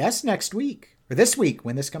 I guess next week, or this week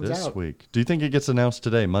when this comes out. This week. Do you think it gets announced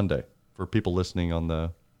today, Monday, for people listening on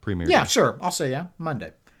the premiere? Yeah, sure. I'll say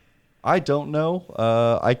Monday. I don't know.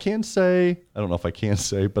 I don't know if I can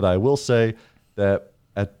say, but I will say that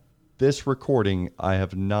at this recording, I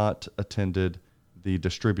have not attended the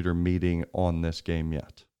distributor meeting on this game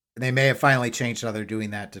yet. They may have finally changed how they're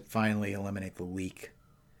doing that to finally eliminate the leak.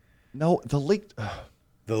 No, the leak.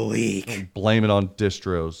 The leak. Blame it on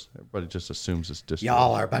distros. Everybody just assumes it's distros.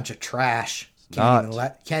 Y'all are a bunch of trash. Can't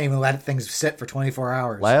even let things sit for 24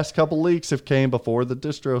 hours. Last couple leaks have came before the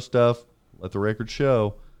distro stuff. Let the record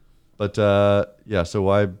show. But so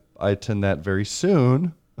I attend that very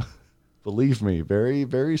soon. Believe me, very,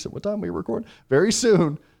 very soon. What time we record? Very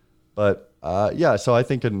soon. But so I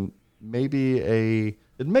think it'd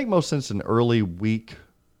make most sense an early week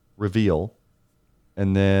reveal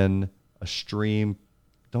and then a stream.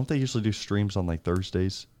 Don't they usually do streams on like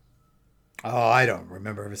Thursdays? Oh, I don't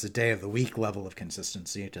remember if it's a day of the week level of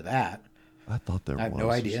consistency to that. I thought there was. I have no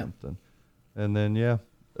idea. Something. And then,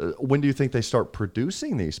 when do you think they start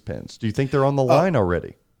producing these pins? Do you think they're on the line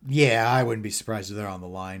already? Yeah, I wouldn't be surprised if they're on the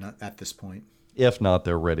line at this point. If not,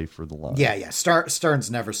 they're ready for the line. Yeah. Stern's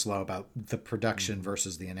never slow about the production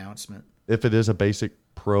versus the announcement. If it is a basic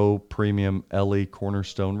Pro Premium LE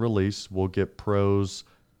Cornerstone release, we'll get Pros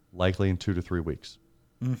likely in 2 to 3 weeks.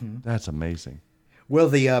 Mm-hmm. That's amazing. Will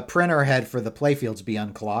the printer head for the playfields be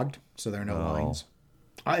unclogged so there are no lines?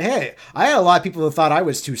 I had a lot of people who thought I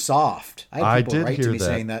was too soft. I had people write to me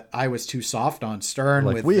saying that I was too soft on Stern.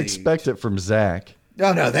 Like, we expect it from Zach.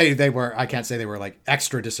 No, they were. I can't say they were like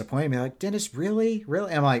extra disappointed. Like, Dennis, really?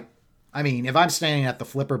 I'm like, I mean, if I'm standing at the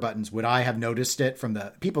flipper buttons, would I have noticed it from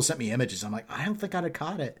the people sent me images? I'm like, I don't think I'd have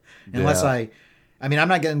caught it unless I'm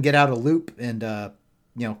not going to get out a loop and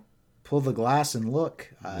pull the glass and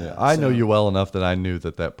look. I know you well enough that I knew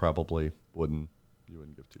that probably you wouldn't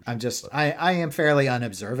give too. I'm just I am fairly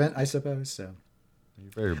unobservant, I suppose. So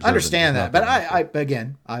you're very observant. Understand that, but I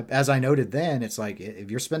as I noted then, it's like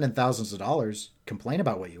if you're spending thousands of dollars, complain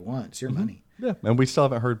about what you want. It's your money. Yeah, and we still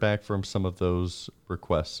haven't heard back from some of those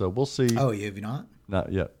requests, so we'll see. Oh, you have not?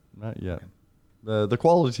 Not yet. Okay. The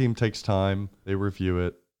quality team takes time. They review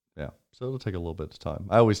it. Yeah, so it'll take a little bit of time.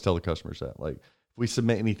 I always tell the customers that, like, if we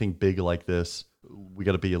submit anything big like this, we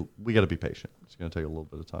got to be patient. It's going to take a little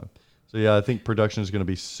bit of time. So yeah, I think production is going to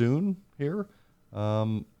be soon here.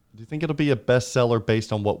 Do you think it'll be a bestseller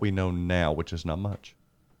based on what we know now, which is not much?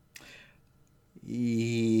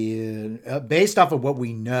 Yeah, based off of what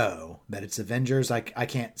we know, that it's Avengers, I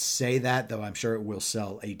can't say that, though I'm sure it will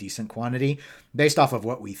sell a decent quantity. Based off of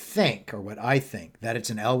what we think, or what I think, that it's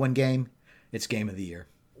an Elwyn game, it's Game of the Year.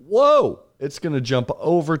 Whoa! It's going to jump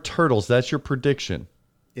over Turtles. That's your prediction.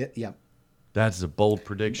 Yeah. That's a bold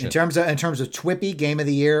prediction. In terms of Twippy Game of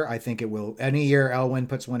the Year, I think it will. Any year Elwyn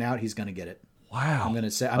puts one out, he's going to get it. Wow! I'm going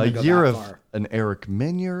to say a year of an Eric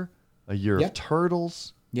Minier, a year of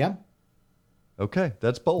Turtles. Yeah. Okay,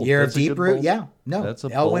 that's bold. Year that's of Deep Root. Yeah. No, that's a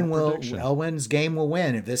bold prediction. Elwyn's game will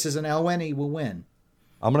win. If this is an Elwyn, he will win.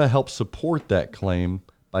 I'm going to help support that claim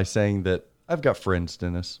by saying that I've got friends,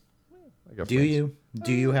 Dennis. Do you?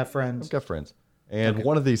 Do you have friends? I've got friends. And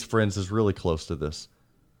one of these friends is really close to this.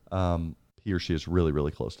 He or she is really,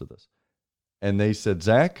 really close to this. And they said,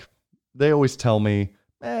 Zach, they always tell me,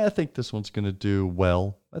 I think this one's going to do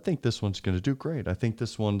well. I think this one's going to do great. I think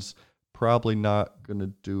this one's probably not going to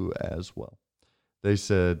do as well. They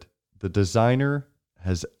said the designer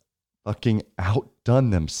has fucking outdone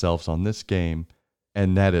themselves on this game,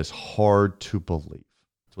 and that is hard to believe.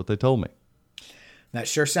 That's what they told me. That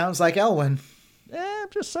sure sounds like Elwyn. I'm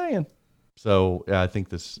just saying. So yeah, I think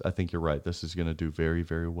you're right. This is going to do very,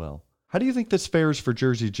 very well. How do you think this fares for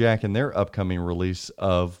Jersey Jack and their upcoming release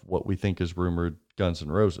of what we think is rumored Guns N'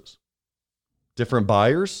 Roses? Different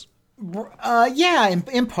buyers? Yeah,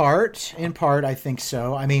 in part, I think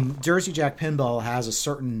so. I mean, Jersey Jack Pinball has a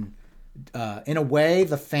certain, in a way,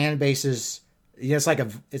 the fan base is, it's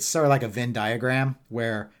sort of like a Venn diagram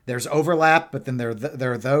where there's overlap, but then there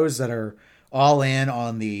are those that are all in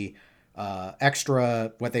on the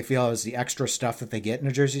extra, what they feel is the extra stuff that they get in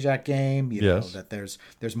a Jersey Jack game. You know, that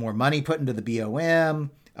there's more money put into the BOM.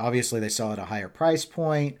 Obviously, they sell at a higher price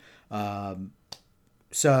point.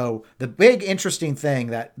 So the big interesting thing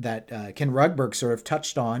that Ken Rugberg sort of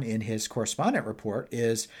touched on in his correspondent report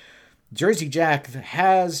is Jersey Jack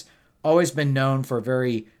has always been known for a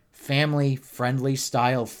very family-friendly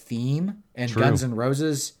style theme, and True. Guns N'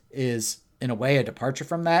 Roses is, in a way, a departure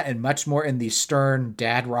from that, and much more in the stern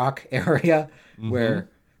dad rock area, where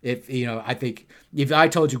I think if I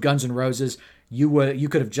told you Guns N' Roses, you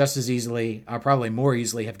could have just as easily, or probably more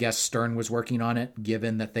easily, have guessed Stern was working on it,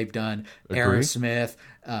 given that they've done Aerosmith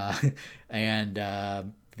and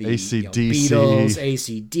the AC/DC, Beatles,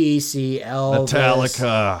 AC/DC, Elvis,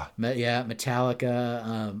 Metallica.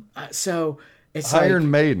 Metallica. So it's Iron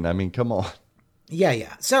Maiden. I mean, come on.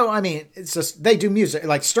 Yeah. So, I mean, it's just, they do music.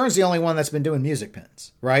 Like, Stern's the only one that's been doing music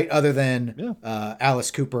pins, right? Other than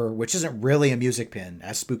Alice Cooper, which isn't really a music pin,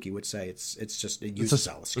 as Spooky would say. It's just, it uses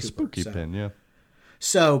Alice Cooper. A Spooky pin, yeah.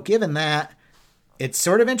 So, given that, it's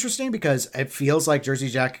sort of interesting because it feels like Jersey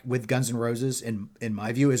Jack with Guns N' Roses, in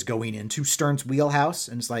my view, is going into Stern's wheelhouse.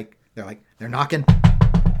 And it's like, they're knocking.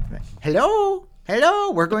 Hello,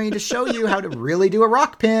 we're going to show you how to really do a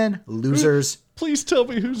rock pin, losers. Please tell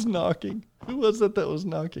me who's knocking. Who was it that was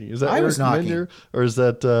knocking? Is that I Eric was knocking. Minier? Or is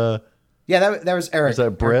that... Yeah, that was Eric. Is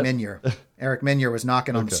that Brett? Eric Minier. Eric Minier was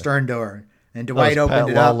knocking on the Stern door, and That Dwight was opened Pat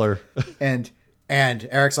it Lawler. up. And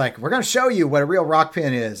Eric's like, "We're going to show you what a real rock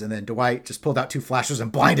pin is." And then Dwight just pulled out two flashers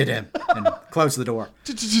and blinded him and closed the door.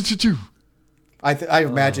 I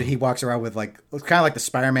imagine he walks around with kind of like the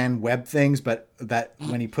Spider-Man web things, but that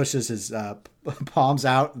when he pushes his palms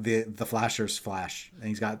out, the flashers flash, and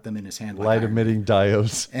he's got them in his hand. Light emitting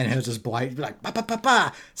diodes. And he'll just blind, like, ba, ba, ba,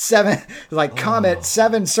 ba, 7, like Comet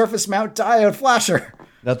 7 surface mount diode flasher.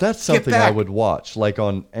 Now that's something I would watch, like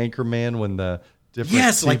on Anchorman when the different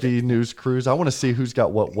TV news crews. I want to see who's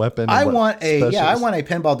got what weapon. I want a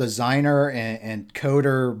pinball designer and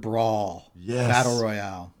coder brawl. Yes. Battle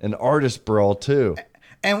Royale. An artist brawl too.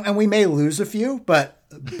 And we may lose a few, but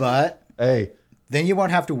hey, then you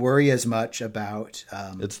won't have to worry as much about.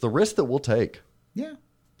 It's the risk that we'll take. Yeah.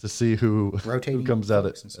 To see who comes out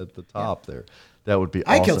at the top there. That would be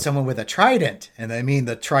awesome. I killed someone with a trident, and I mean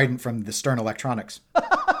the trident from the Stern Electronics.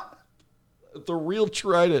 The real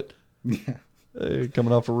trident. Yeah. Hey,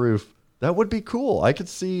 coming off a roof. That would be cool. I could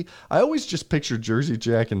see. I always just picture Jersey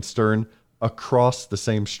Jack and Stern across the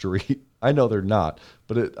same street. I know they're not,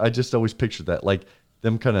 but I just always picture that, like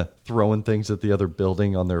them kind of throwing things at the other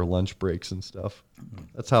building on their lunch breaks and stuff.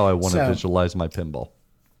 That's how I want to visualize my pinball.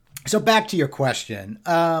 So back to your question.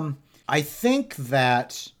 I think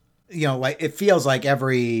that, it feels like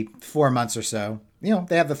every 4 months or so,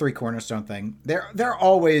 they have the 3 cornerstone thing. There's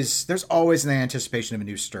always an anticipation of a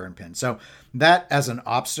new Stern pin. So that as an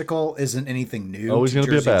obstacle isn't anything new. Always going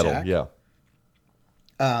to be a battle. Jack.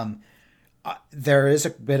 Yeah. There is a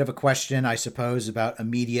bit of a question, I suppose, about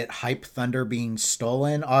immediate hype thunder being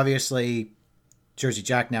stolen. Obviously, Jersey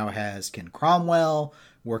Jack now has Ken Cromwell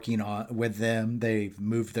working with them. They've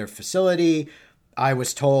moved their facility. I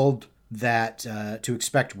was told that to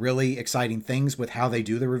expect really exciting things with how they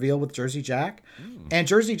do the reveal with Jersey Jack. And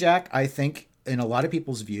Jersey Jack, I think, in a lot of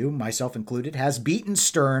people's view, myself included, has beaten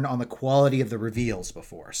Stern on the quality of the reveals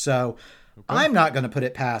before. So I'm not going to put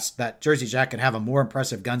it past that Jersey Jack can have a more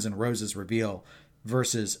impressive Guns N' Roses reveal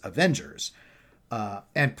versus Avengers.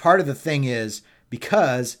 And part of the thing is,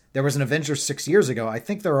 because there was an Avengers 6 years ago, I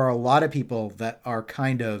think there are a lot of people that are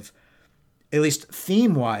kind of, at least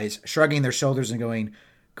theme-wise, shrugging their shoulders and going,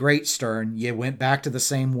 great, Stern, you went back to the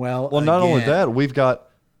same well Well, again. not only that, we've got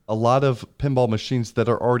a lot of pinball machines that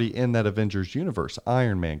are already in that Avengers universe.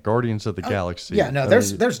 Iron Man, Guardians of the Galaxy. Yeah, no,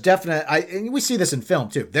 there's definite, and we see this in film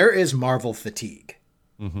too. There is Marvel fatigue.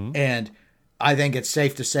 Mm-hmm. And I think it's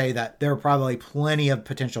safe to say that there are probably plenty of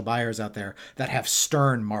potential buyers out there that have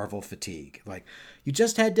Stern Marvel fatigue. Like, you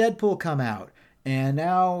just had Deadpool come out, and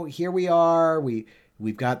now here we are.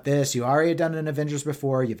 we've got this. You already done an Avengers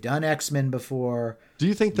before. You've done X-Men before. Do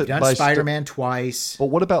you think that you've done Spider-Man twice? But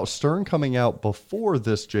what about Stern coming out before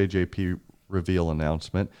this JJP reveal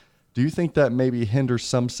announcement? Do you think that maybe hinders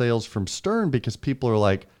some sales from Stern because people are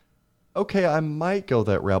like, okay, I might go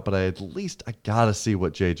that route, but I gotta see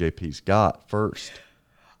what JJP's got first.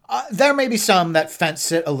 There may be some that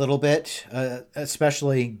fence it a little bit,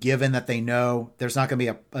 especially given that they know there's not going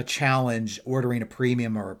to be a challenge ordering a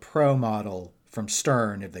premium or a pro model from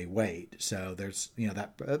Stern if they wait. So there's,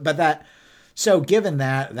 so given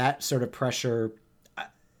that sort of pressure,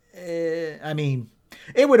 I mean,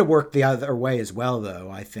 it would have worked the other way as well,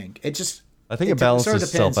 though. I think it balances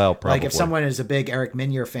itself out. Probably. Like if someone is a big Eric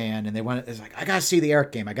Minier fan and it's like, I got to see the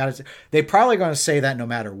Eric game. They're probably going to say that no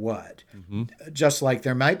matter what. Mm-hmm. Just like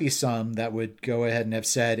there might be some that would go ahead and have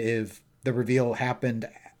said if the reveal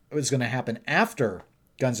was going to happen after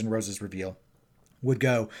Guns N' Roses reveal, would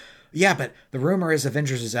go, yeah, but the rumor is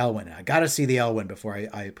Avengers is Elwyn. I got to see the Elwyn before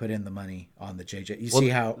I put in the money on the JJ. See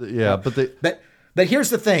how? Yeah, But here's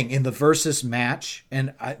the thing, in the versus match,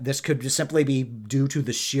 and this could just simply be due to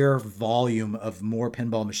the sheer volume of more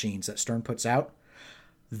pinball machines that Stern puts out,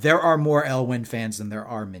 there are more Elwyn fans than there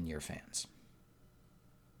are Minier fans.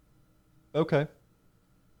 Okay.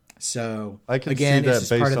 So, I can again, see that it's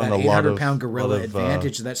just part of that 800-pound gorilla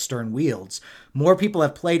advantage that Stern wields. More people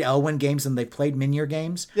have played Elwyn games than they've played Minier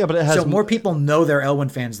games. Yeah, but so more people know they're Elwyn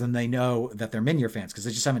fans than they know that they're Minier fans because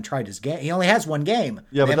they just haven't tried his game. He only has one game.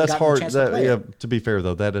 Yeah, but that's hard. To be fair,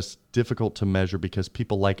 though, that is difficult to measure because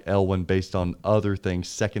people like Elwyn based on other things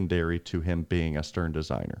secondary to him being a Stern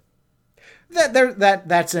designer.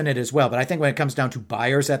 That's in it as well. But I think when it comes down to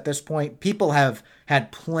buyers at this point, people have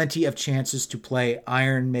had plenty of chances to play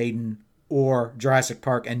Iron Maiden or Jurassic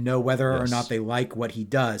Park and know whether or not they like what he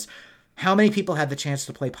does. How many people had the chance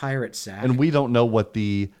to play Pirates, Zach? And we don't know what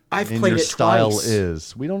the Minier style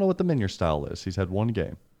is. We don't know what the Minier style is. He's had one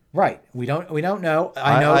game. Right. We don't know.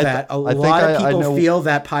 I know that a lot of people feel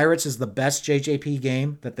that Pirates is the best JJP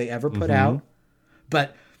game that they ever put out.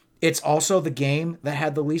 But it's also the game that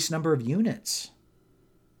had the least number of units.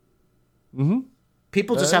 Mm-hmm.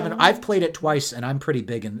 People just haven't. I've played it twice, and I'm pretty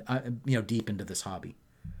big and deep into this hobby.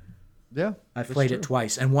 Yeah, I've played it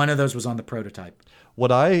twice, and one of those was on the prototype.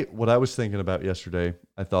 What I was thinking about yesterday,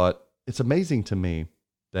 I thought it's amazing to me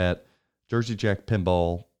that Jersey Jack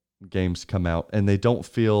pinball games come out and they don't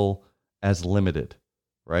feel as limited,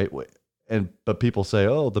 right? But people say,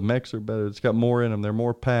 oh, the mechs are better. It's got more in them. They're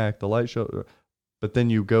more packed. The light show. But then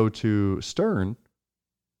you go to Stern,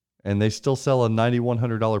 and they still sell a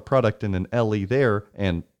 $9,100 product in an LE there,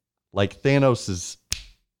 and like Thanos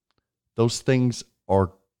those things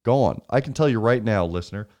are gone. I can tell you right now,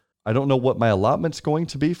 listener, I don't know what my allotment's going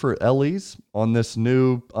to be for LEs on this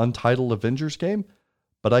new Untitled Avengers game,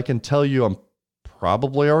 but I can tell you I'm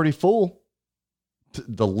probably already full.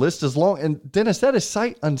 The list is long, and Dennis, that is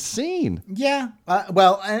sight unseen. Yeah,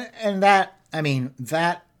 well, and that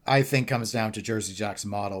I think comes down to Jersey Jack's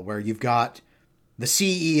model, where you've got the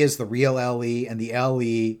CE is the real LE, and the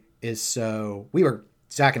LE is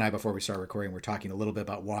Zach and I, before we started recording, we're talking a little bit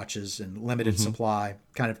about watches and limited supply,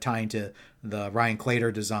 kind of tying to the Ryan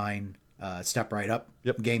Clater design Step Right Up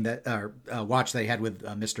game watch they had with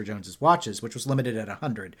Mr. Jones's watches, which was limited at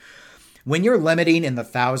 100. When you're limiting in the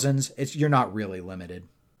thousands, you're not really limited.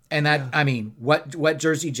 And what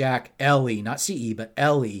Jersey Jack LE, not CE, but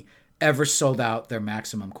LE, ever sold out their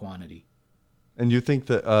maximum quantity? And you think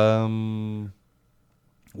that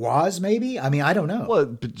was maybe? I don't know.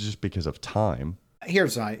 Well, just because of time.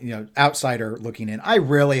 Here's outsider looking in. I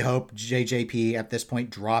really hope JJP at this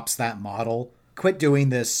point drops that model. Quit doing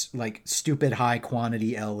this like stupid high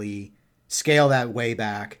quantity LE. Scale that way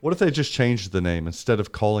back. What if they just changed the name instead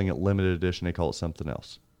of calling it limited edition? They call it something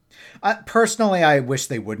else. Personally, I wish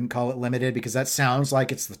they wouldn't call it limited because that sounds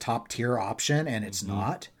like it's the top tier option, and it's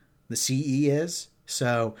not. The CE is.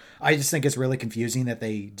 So I just think it's really confusing that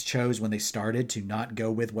they chose when they started to not go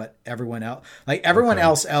with what everyone else,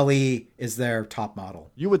 else LE is their top model.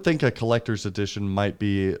 You would think a collector's edition might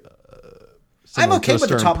be I'm okay with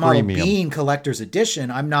the top premium model being collector's edition.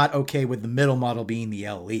 I'm not okay with the middle model being the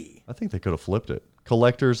LE. I think they could have flipped it.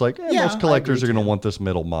 Collectors most collectors are going to want this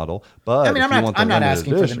middle model, but I'm not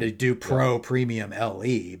asking for them to do pro premium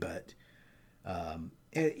LE, but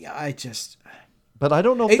But I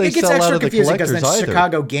don't know if they sell out of the collectors either. It gets extra confusing because then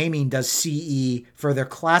Chicago Gaming does CE for their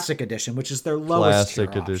classic edition, which is their lowest tier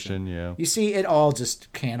classic edition. Option. Yeah, you see, it all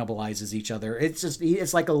just cannibalizes each other.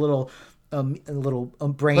 It's like a little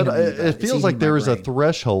brain. But it feels like there is a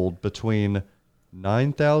threshold between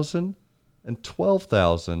 9,000 and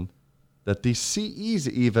 12,000 that the CEs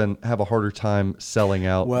even have a harder time selling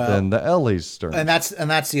out than the LEs Sterns. And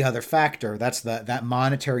that's the other factor. That's that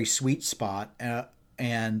monetary sweet spot,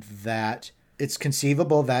 and that it's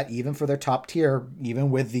conceivable that even for their top tier,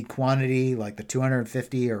 even with the quantity like the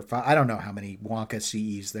 250 or I don't know how many Wonka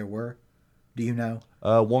CEs there were. Do you know?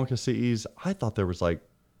 Wonka CEs, I thought there was like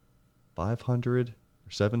 500 or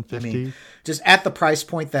 750. I mean, just at the price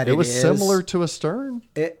point that it was is, similar to a Stern.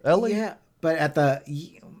 LE. Yeah, but at the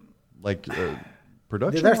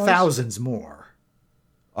production, there are thousands more.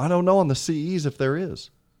 I don't know on the CEs if there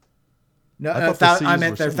is. No, I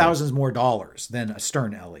meant there are thousands more dollars than a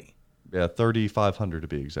Stern LE. Yeah, 3,500 to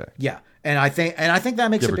be exact. Yeah, and I think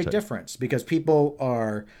that makes a big difference because people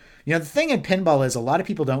are, the thing in pinball is a lot of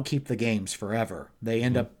people don't keep the games forever. They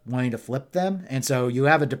end up wanting to flip them, and so you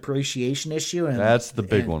have a depreciation issue. And that's the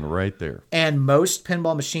big one right there. And most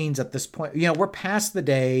pinball machines at this point, we're past the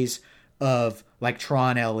days of like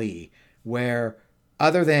Tron LE, where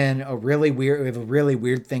other than if a really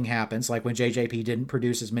weird thing happens, like when JJP didn't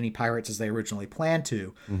produce as many Pirates as they originally planned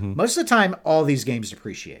to, most of the time all these games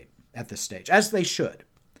depreciate at this stage, as they should.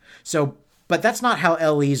 So, but that's not how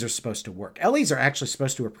LEs are supposed to work. LEs are actually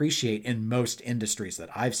supposed to appreciate in most industries that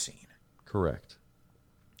I've seen. Correct.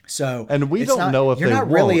 So, and we don't know if you're they not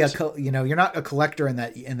won't. really you're not a collector in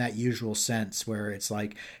that usual sense where it's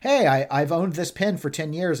like, hey, I've owned this pin for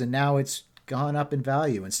 10 years and now it's gone up in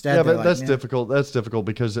value. Instead, yeah, but that's difficult. That's difficult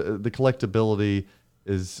because the collectability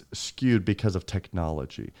is skewed because of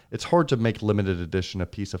technology. It's hard to make limited edition a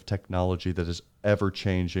piece of technology that is ever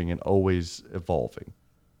changing and always evolving.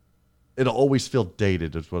 It'll always feel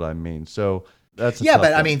dated, is what I mean. So that's but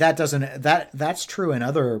one. I mean that's true in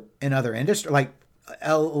other industries,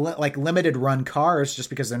 like limited run cars, just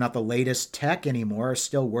because they're not the latest tech anymore, are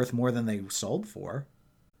still worth more than they sold for.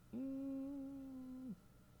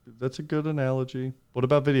 That's a good analogy. What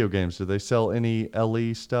about video games? Do they sell any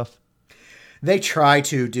LE stuff? They try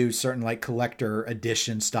to do certain like collector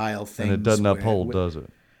edition style things. And it doesn't uphold, does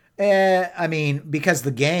it? I mean, because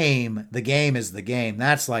the game is the game.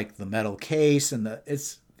 That's like the metal case and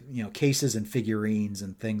it's cases and figurines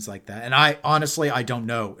and things like that. And I honestly don't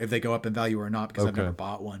know if they go up in value or not because I've never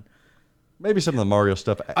bought one. Maybe some of the Mario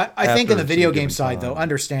stuff. I think in the video game side though,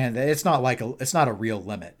 understand that it's not a real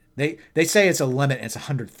limit. They say it's a limit and it's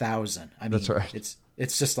 100,000. I mean, that's right.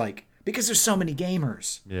 It's just like, because there's so many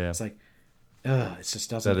gamers. Yeah. It's like, it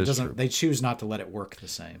just doesn't. They choose not to let it work the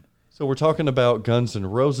same. So we're talking about Guns N'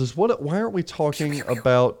 Roses. Why aren't we talking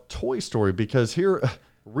about Toy Story? Because here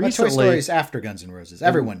recently, Toy Story is after Guns N' Roses.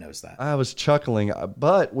 Everyone knows that. I was chuckling,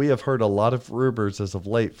 but we have heard a lot of rumors as of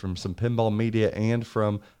late from some pinball media and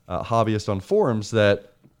from hobbyists on forums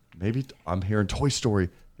that maybe I'm hearing Toy Story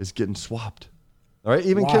is getting swapped. All right,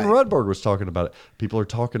 even Ken Rudberg was talking about it. People are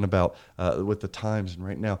talking about with the times, and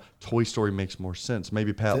right now, Toy Story makes more sense.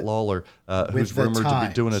 Maybe Pat Lawler, who's rumored to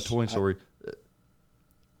be doing a Toy Story.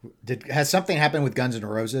 Has something happened with Guns N'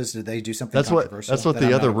 Roses? Did they do something controversial? That's what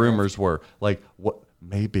the other rumors were. Like, what?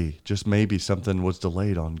 Just maybe something was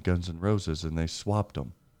delayed on Guns N' Roses, and they swapped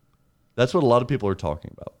them. That's what a lot of people are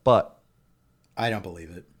talking about. But I don't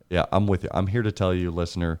believe it. Yeah, I'm with you. I'm here to tell you,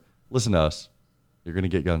 listener, listen to us. You're going to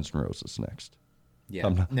get Guns N' Roses next. Yeah,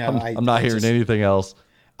 I'm not hearing anything else.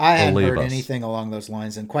 I haven't heard anything along those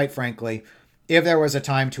lines. And quite frankly, if there was a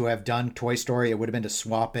time to have done Toy Story, it would have been to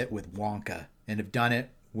swap it with Wonka and have done it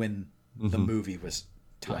when the movie was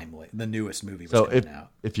timely. The newest movie was coming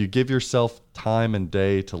out. If you give yourself time and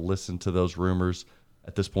day to listen to those rumors,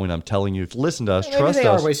 at this point, I'm telling you, listen to us, trust us. Maybe they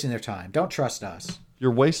are wasting their time. Don't trust us.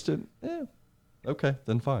 You're wasted? Okay,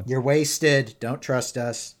 then fine. You're wasted. Don't trust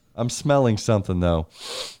us. I'm smelling something, though.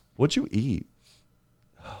 What'd you eat?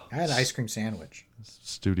 I had an ice cream sandwich. This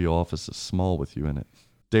studio office is small with you in it.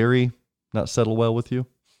 Dairy not settle well with you?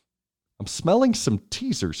 I'm smelling some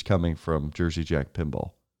teasers coming from Jersey Jack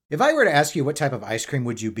Pinball. If I were to ask you what type of ice cream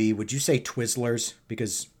would you say Twizzlers?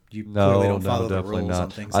 Because you clearly don't follow the rules on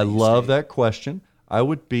things. I love that question. I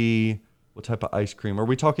would be, what type of ice cream? Are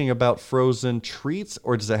we talking about frozen treats,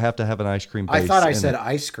 or does it have to have an ice cream base? I thought I said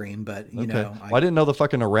ice cream, but you know. I didn't know the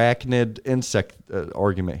fucking arachnid insect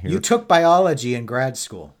argument here. You took biology in grad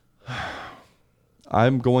school.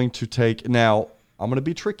 I'm going to take, now, I'm going to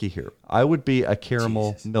be tricky here. I would be a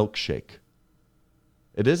caramel milkshake.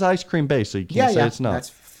 It is ice cream based, so you can't say it's not. That's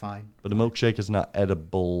fine. But a milkshake is not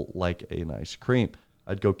edible like an ice cream.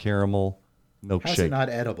 I'd go caramel milkshake. How's it not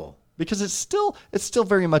edible? Because it's still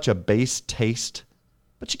very much a base taste,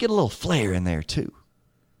 but you get a little flair in there too.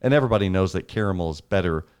 And everybody knows that caramel is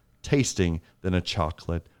better tasting than a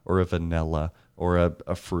chocolate or a vanilla or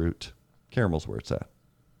a fruit. Caramel's where it's at.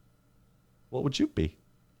 What would you be?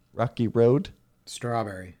 Rocky Road?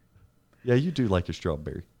 Strawberry. Yeah, you do like a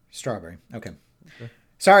strawberry. Strawberry. Okay.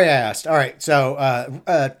 Sorry I asked. All right. So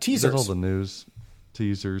teasers. Is that all the news?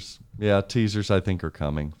 Teasers. Yeah, teasers I think are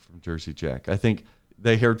coming from Jersey Jack. I think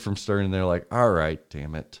they heard from Stern and they're like, all right,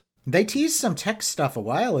 damn it. They teased some tech stuff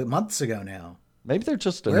months ago now. Maybe they're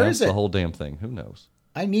just Where announced is it? the whole damn thing. Who knows?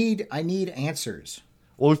 I need answers.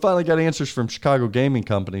 Well, we finally got answers from Chicago Gaming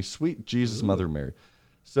Company. Sweet Jesus, Mother Mary.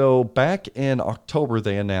 So back in October,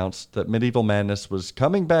 they announced that Medieval Madness was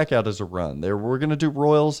coming back out as a run. They were going to do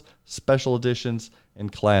Royals, Special Editions,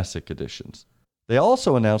 and Classic Editions. They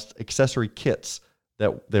also announced accessory kits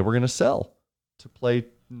that they were going to sell to play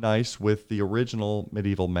nice with the original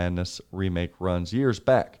Medieval Madness remake runs years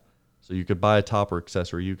back. So you could buy a topper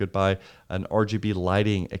accessory. You could buy an RGB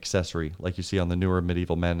lighting accessory like you see on the newer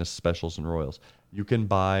Medieval Madness Specials and Royals. You can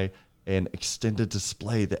buy an extended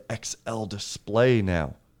display, the XL display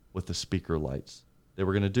now with the speaker lights. They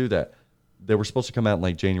were going to do that. They were supposed to come out in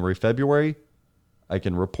like January, February. I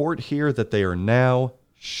can report here that they are now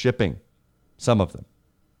shipping some of them.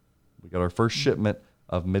 We got our first shipment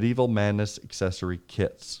of Medieval Madness accessory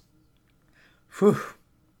kits. Whew.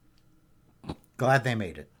 Glad they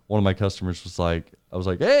made it. One of my customers was like, I was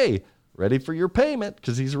like, hey, ready for your payment?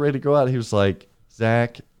 Because he's ready to go out. He was like,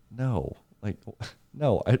 Zach, no. Like,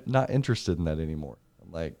 no, I'm not interested in that anymore.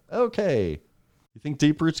 I'm like, okay. You think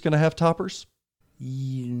Deep Root's going to have toppers?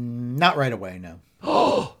 Not right away,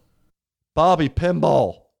 no. Bobby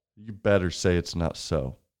Pinball. You better say it's not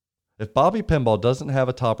so. If Bobby Pinball doesn't have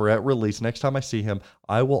a topper at release, next time I see him,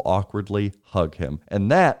 I will awkwardly hug him.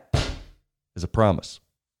 And that is a promise.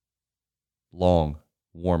 Long,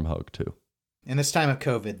 warm hug, too. In this time of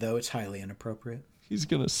COVID, though, it's highly inappropriate. He's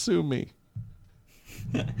going to sue me.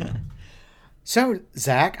 So,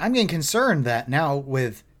 Zach, I'm getting concerned that now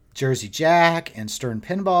with Jersey Jack and Stern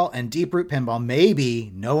Pinball and Deep Root Pinball,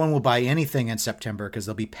 maybe no one will buy anything in September because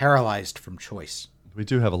they'll be paralyzed from choice. We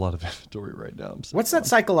do have a lot of inventory right now. What's that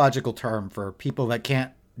psychological term for people that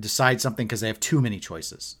can't decide something because they have too many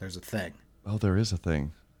choices? There's a thing. Oh, there is a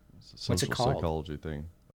thing. It's a What's it social called? psychology thing.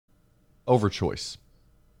 Overchoice.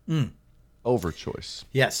 Overchoice.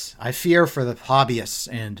 Yes, I fear for the hobbyists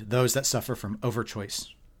and those that suffer from overchoice.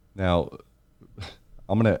 Now,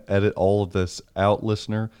 I'm going to edit all of this out,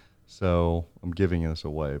 listener, so I'm giving this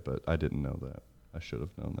away, but I didn't know that. I should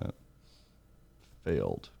have known that.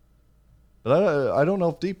 Failed. But I don't know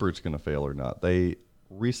if Deep Root's going to fail or not. They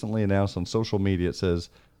recently announced on social media, it says,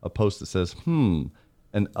 a post that says, an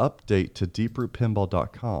update to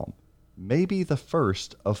deeprootpinball.com. Maybe the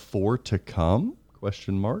first of 4 to come?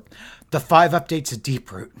 Question mark. The 5 updates of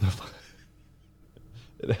Deep Root.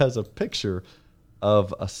 It has a picture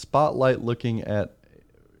of a spotlight looking at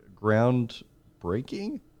ground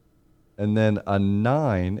breaking, and then a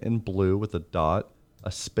 9 in blue with a dot,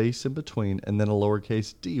 a space in between, and then a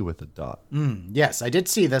lowercase d with a dot. Yes, I did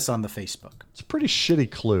see this on the Facebook. It's a pretty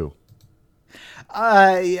shitty clue.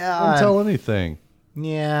 Yeah. Don't tell anything.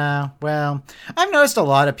 Yeah, well, I've noticed a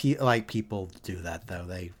lot of people do that though.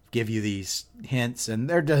 They give you these hints, and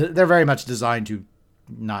they're very much designed to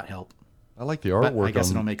not help. I like the But artwork I guess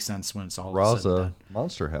on it'll make sense when it's all said and Raza done.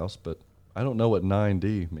 Monster House, but I don't know what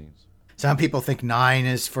 9D means. Some people think 9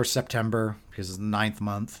 is for September because it's the 9th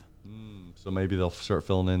month. So maybe they'll start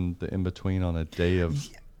filling in the in-between on a day of...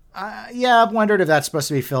 Yeah, I've wondered if that's supposed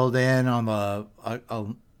to be filled in on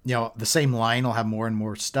the the same line will have more and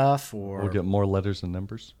more stuff, or We'll get more letters and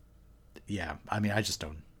numbers. yeah. I mean, I just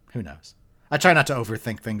don't. Who knows? I try not to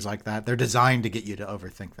overthink things like that. They're designed to get you to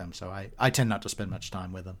overthink them, so I tend not to spend much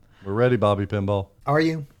time with them. We're ready, Bobby Pinball. Are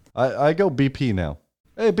you? I go BP now.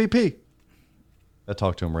 Hey, BP. I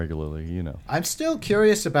talk to him regularly, you know. I'm still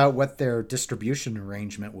curious about what their distribution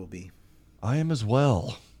arrangement will be. I am as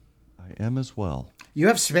well. You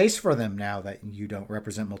have space for them now that you don't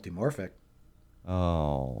represent Multimorphic.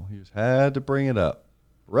 Oh, he just had to bring it up.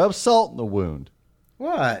 Rub salt in the wound.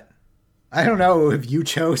 What? I don't know if you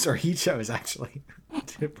chose or he chose, actually,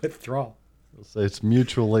 to withdraw. We'll say it's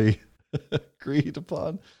mutually agreed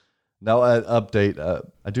upon. Now, update.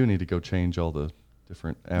 I do need to go change all the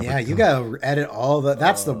different Yeah, you gotta edit all the.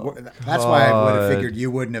 That's why I would have figured you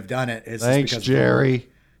wouldn't have done it. It's Thanks, just because Jerry.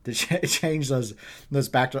 to change those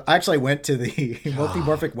back to. I actually went to the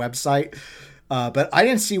Multimorphic website, but I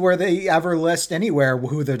didn't see where they ever list anywhere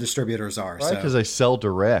who the distributors are. Right, because they sell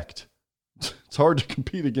direct. It's hard to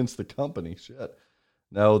compete against the company. Shit.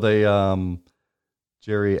 No, they.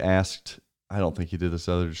 Jerry asked. I don't think he did this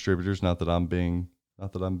to other distributors. Not that I'm being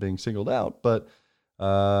singled out, but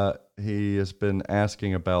he has been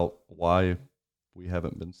asking about why we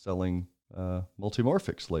haven't been selling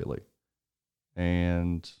Multimorphics lately.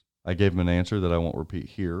 And I gave him an answer that I won't repeat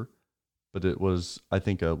here, but it was, I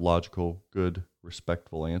think, a logical, good,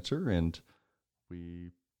 respectful answer. And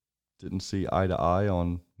we didn't see eye to eye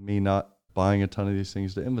on me not buying a ton of these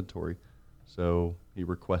things to inventory. So he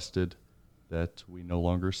requested that we no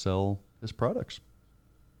longer sell his products.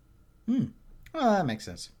 Well, that makes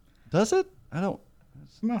sense. Does it? I'm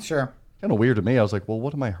not sure. Kind of weird to me. I was like, well,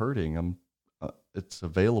 what am I hurting? It's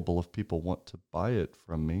available if people want to buy it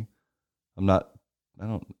from me.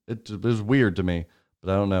 It was weird to me,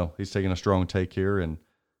 but I don't know. He's taking a strong take here, and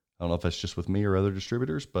I don't know if that's just with me or other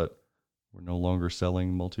distributors, but we're no longer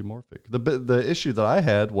selling Multimorphic. The issue that I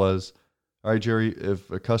had was, all right, Jerry, if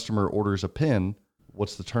a customer orders a pin,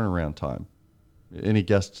 what's the turnaround time? Any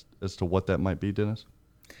guess as to what that might be, Dennis?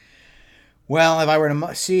 Well, if I were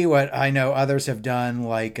to see what I know others have done,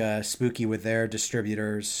 like Spooky with their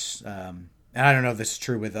distributors, and I don't know if this is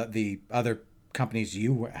true with the other companies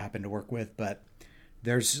you happen to work with, but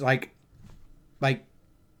there's like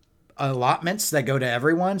allotments that go to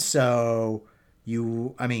everyone. So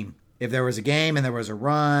if there was a game and there was a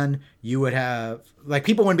run, you would have, like,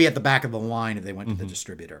 people wouldn't be at the back of the line if they went to the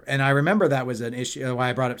distributor. And I remember that was an issue. Why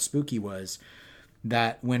I brought up Spooky was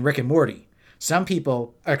that when Rick and Morty, some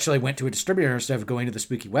people actually went to a distributor instead of going to the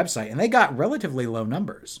Spooky website, and they got relatively low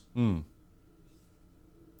numbers.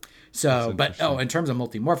 So, but in terms of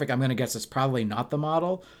Multimorphic, I'm going to guess it's probably not the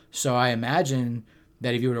model. So I imagine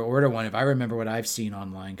that if you were to order one, if I remember what I've seen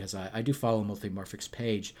online, because I do follow Multimorphic's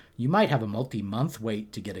page, you might have a multi-month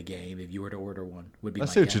wait to get a game if you were to order one. Would be. I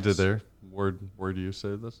see what you did there. Word you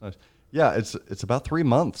say. That's nice. Yeah, it's about 3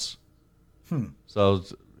 months. So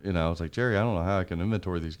I was like, Jerry, I don't know how I can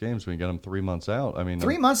inventory these games when you get them 3 months out. I mean,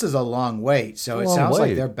 3 months is a long wait. So it sounds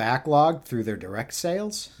like they're backlogged through their direct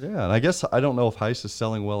sales. Yeah, and I guess I don't know if Heist is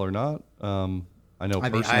selling well or not. I know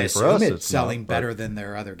personally I for us, it's selling better than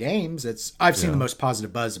their other games. I've seen the most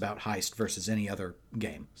positive buzz about Heist versus any other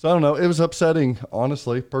game. So I don't know. It was upsetting,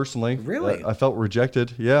 honestly, personally. Really? I felt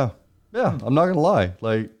rejected. Yeah. I'm not gonna lie.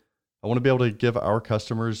 Like, I want to be able to give our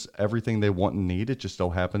customers everything they want and need. It just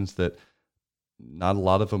so happens that not a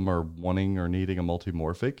lot of them are wanting or needing a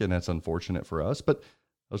Multimorphic, and that's unfortunate for us. But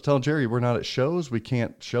I was telling Jerry, we're not at shows. We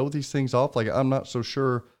can't show these things off. Like, I'm not so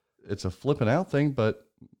sure it's a flipping out thing, but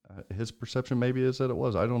his perception maybe is that it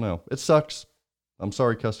was. I don't know. It sucks. I'm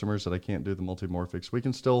sorry, customers, that I can't do the Multimorphics. We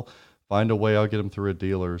can still find a way. I'll get them through a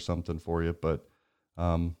dealer or something for you. But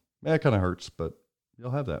it kind of hurts, but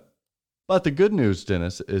you'll have that. But the good news,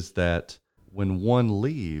 Dennis, is that when one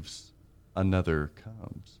leaves, another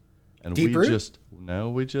comes. And Deep Root?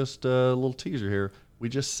 we just a little teaser here. We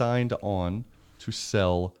just signed on to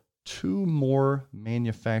sell 2 more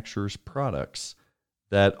manufacturers' products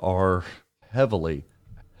that are heavily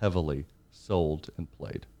sold and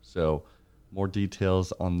played. So more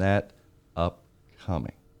details on that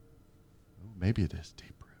upcoming. Ooh, maybe it is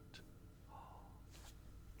Deep Root.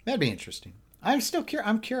 That'd be interesting. I'm still curious.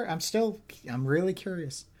 I'm really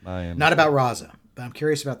curious. I am not about Raza, but I'm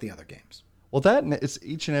curious about the other games. Well, it's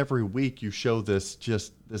each and every week you show this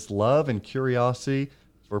love and curiosity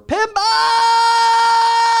for pinball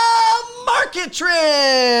market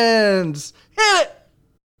trends. Hit it.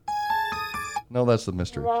 No, that's the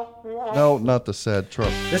mystery. No, not the sad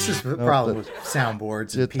truck. This is the problem with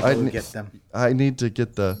soundboards and people who get them. I need to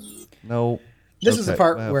get the no. This is the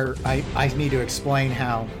part where I need to explain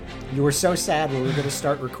how you were so sad when we were going to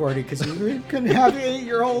start recording because you couldn't have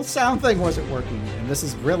your whole sound thing wasn't working. And this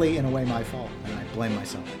is really, in a way, my fault. And I blame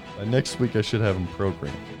myself. Next week, I should have them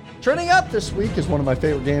programmed. Trending up this week is one of my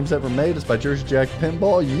favorite games ever made. It's by Jersey Jack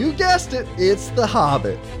Pinball. You guessed it. It's The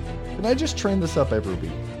Hobbit. Can I just trend this up every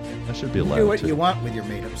week? I should be allowed to. Do what you want with your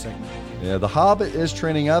made-up segment. Yeah, The Hobbit is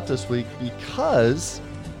trending up this week because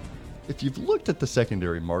if you've looked at the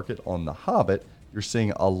secondary market on The Hobbit, you're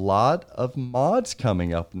seeing a lot of mods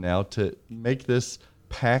coming up now to make this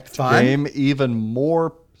packed game even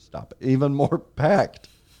more packed.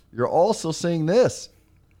 You're also seeing this.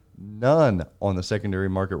 None on the secondary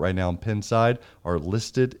market right now on pin side are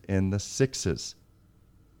listed in the 6s.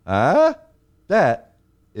 That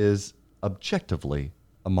is objectively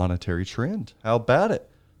a monetary trend. How about it?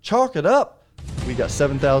 Chalk it up. We got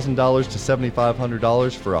 $7,000 to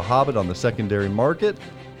 $7,500 for a Hobbit on the secondary market.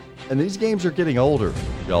 And these games are getting older,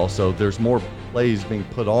 y'all, so there's more plays being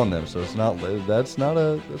put on them. So that's not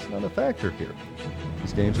a factor here.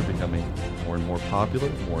 These games are becoming more and more popular,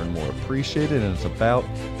 more and more appreciated, and it's about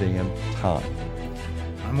damn time.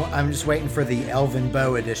 I'm just waiting for the Elven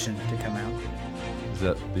Bow edition to come out. Is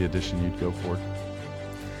that the edition you'd go for?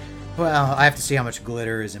 Well, I have to see how much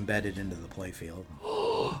glitter is embedded into the playfield.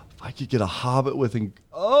 If I could get a Hobbit with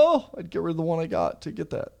I'd get rid of the one I got to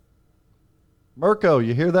get that. Mirko,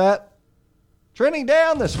 you hear that? Trending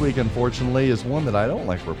down this week, unfortunately, is one that I don't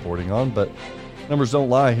like reporting on, but numbers don't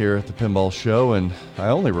lie here at the Pinball Show, and I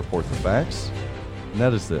only report the facts. And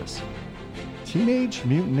that is this. Teenage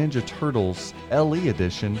Mutant Ninja Turtles LE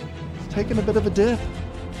Edition is taking a bit of a dip.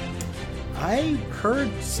 I heard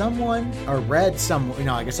someone, or read someone,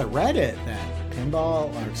 I guess I read it, that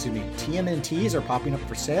TMNTs are popping up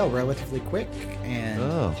for sale relatively quick,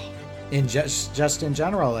 and in just in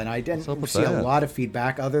general, and I didn't see a lot of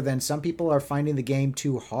feedback other than some people are finding the game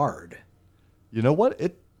too hard. You know what?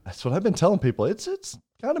 That's what I've been telling people. It's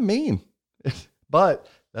kind of mean, but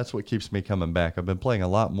that's what keeps me coming back. I've been playing a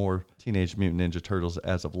lot more Teenage Mutant Ninja Turtles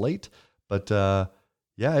as of late, but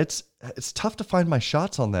yeah, it's tough to find my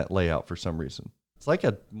shots on that layout for some reason. It's like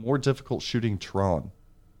a more difficult shooting Tron.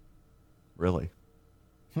 Really.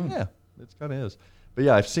 Yeah, it kind of is. But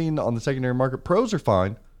yeah, I've seen on the secondary market, pros are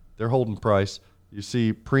fine. They're holding price. You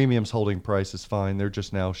see premiums holding price is fine. They're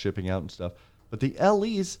just now shipping out and stuff. But the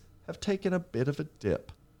LEs have taken a bit of a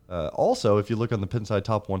dip. Also, if you look on the Pinside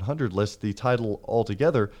Top 100 list, the title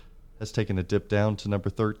altogether has taken a dip down to number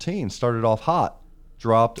 13. Started off hot,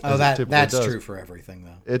 dropped. Oh, that's true for everything,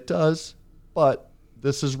 though. It does, but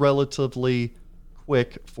this is relatively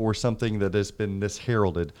quick for something that has been this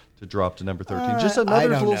heralded to drop to number 13. Just another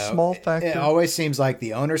little small factor. It always seems like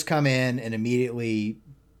the owners come in and immediately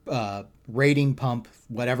rating pump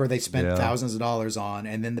whatever they spent thousands of dollars on,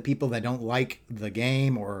 and then the people that don't like the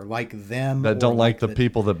game or like them, that don't like the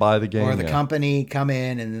people that buy the game or the company come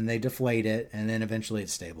in and then they deflate it, and then eventually it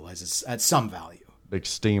stabilizes at some value. Big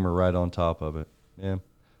steamer right on top of it. Yeah.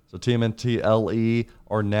 So TMNT LE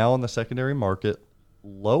are now in the secondary market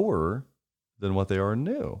lower than what they are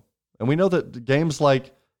new. And we know that games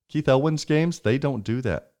like Keith Elwin's games, they don't do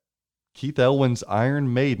that. Keith Elwin's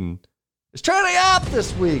Iron Maiden is trending up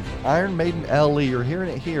this week. Iron Maiden LE, you're hearing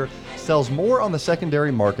it here, sells more on the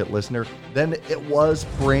secondary market, listener, than it was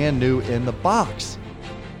brand new in the box.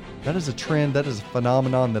 That is a trend, that is a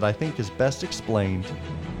phenomenon that I think is best explained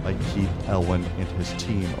by Keith Elwin and his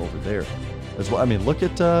team over there. As well, I mean, look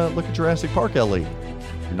at Jurassic Park LE.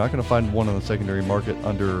 You're not going to find one on the secondary market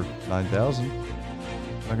under 9,000.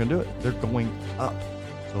 Not going to do it. They're going up.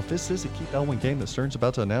 So if this is a Keith Elwin game that Stern's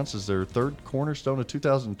about to announce as their third cornerstone of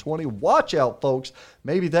 2020, watch out, folks.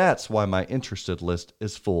 Maybe that's why my interested list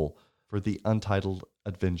is full for the Untitled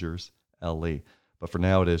Avengers LE. But for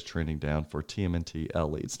now, it is trending down for TMNT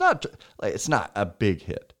LE. It's not a big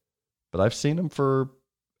hit, but I've seen them for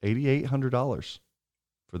 $8,800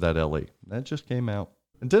 for that LE. That just came out.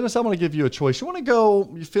 And Dennis, I'm going to give you a choice. You want to go,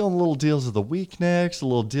 you feeling a little deals of the week next, a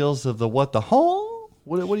little deals of the what the home?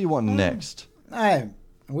 What do you want next?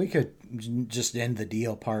 We could just end the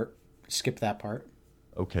deal part, skip that part.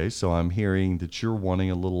 Okay, so I'm hearing that you're wanting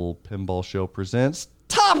a little Pinball Show Presents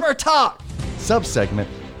Topper Talk subsegment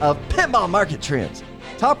of Pinball Market Trends.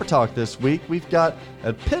 Topper Talk this week, we've got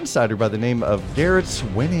a pinsider by the name of Garrett's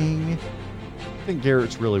Winning. I think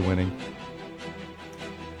Garrett's really winning.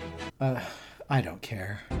 I don't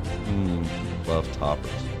care. Love toppers.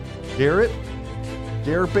 Garrett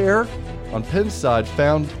Bear on Pinside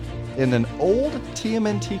found in an old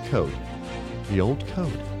TMNT code. The old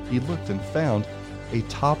code. He looked and found a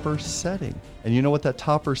topper setting. And you know what that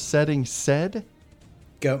topper setting said?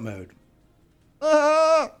 Goat mode.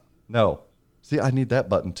 No. See, I need that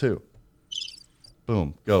button too.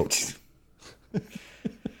 Boom. Goat.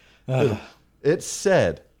 It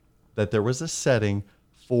said that there was a setting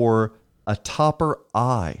for a topper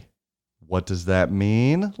eye. What does that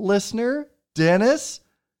mean, listener? Dennis?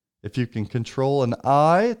 If you can control an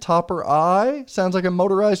eye, topper eye, sounds like a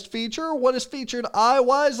motorized feature. What is featured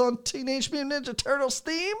eye-wise on Teenage Mutant Ninja Turtles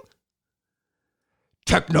theme?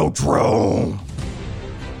 Technodrome.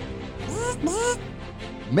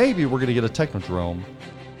 Maybe we're going to get a Technodrome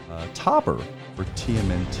topper for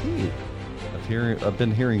TMNT. I've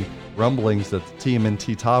been hearing rumblings that the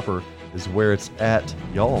TMNT topper is where it's at,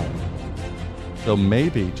 y'all. So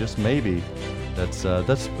maybe, just maybe, that's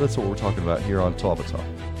what we're talking about here on Topper Talk.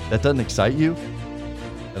 That doesn't excite you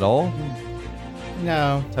at all?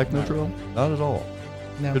 No. Technodrome? Not at all.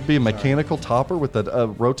 No. Could be a mechanical topper with a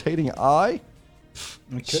rotating eye?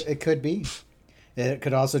 It could be. It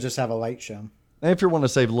could also just have a light show. And if you want to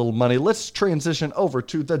save a little money, let's transition over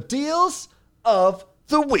to the deals of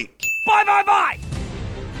the week. Bye!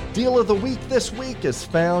 Deal of the week this week is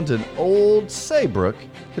found in Old Saybrook,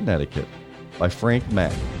 Connecticut by Frank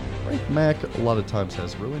Mack. Frank Mack a lot of times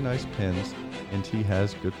has really nice pins, and he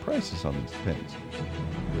has good prices on these pins.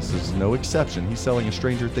 This is no exception. He's selling a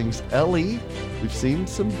Stranger Things LE. We've seen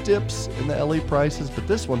some dips in the LE prices, but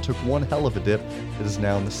this one took one hell of a dip. It is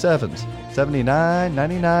now in the sevens. $79,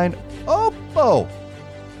 $99. Oh!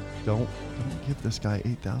 Don't Don't give this guy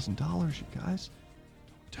 $8,000, you guys.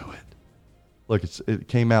 Don't do it. Look, it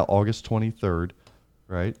came out August 23rd,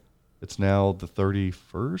 right? It's now the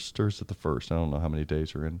 31st, or is it the 1st? I don't know how many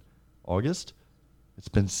days are in August. It's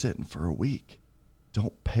been sitting for a week.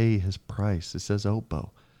 Don't pay his price. It says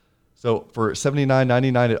Oppo. So for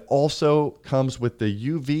 $79.99, it also comes with the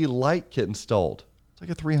UV light kit installed. It's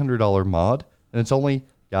like a $300 mod, and it's only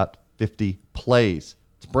got 50 plays.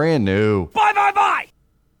 It's brand new. Buy!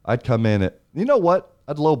 I'd come in at, you know what?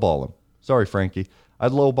 I'd lowball him. Sorry, Frankie.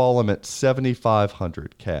 I'd lowball him at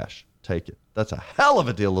 $7,500 cash. Take it. That's a hell of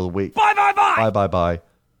a deal of the week. Buy.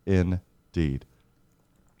 Indeed.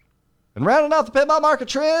 And rounding out the pinball market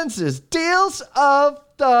trends is deals of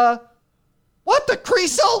the... What the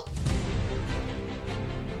creasel?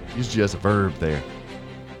 Used you as a verb there.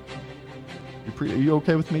 Are you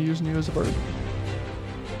okay with me using you as a verb?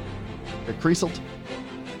 Get creaseled?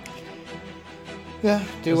 Yeah,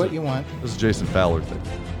 do what you want. This is a Jason Fowler thing.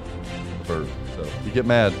 A verb. So you get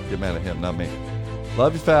mad at him, not me.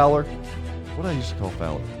 Love you, Fowler. What I used to call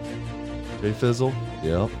Fowler? Jay Fizzle?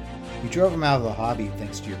 Yep. You drove him out of the hobby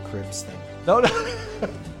thanks to your cribs thing. No.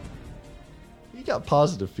 He got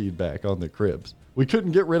positive feedback on the cribs. We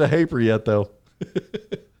couldn't get rid of Haper yet, though.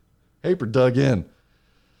 Haper dug in.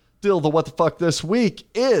 Still, the what the fuck this week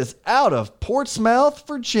is out of Portsmouth,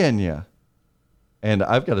 Virginia. And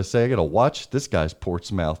I've got to say, I got to watch this guy's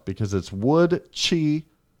Portsmouth because it's Wood CH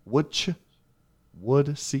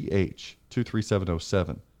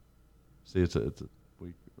 23707. See, it's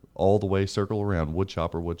all the way circle around. Wood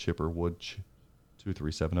chopper, wood chipper,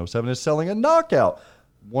 23707 is selling a knockout.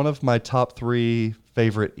 One of my top 3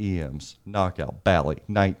 favorite EMs, knockout, Bally,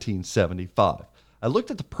 1975. I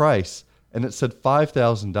looked at the price and it said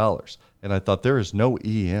 $5,000. And I thought there is no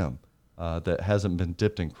EM that hasn't been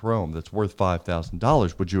dipped in chrome that's worth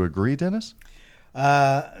 $5,000. Would you agree, Dennis?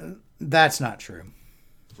 That's not true.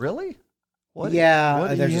 Really? What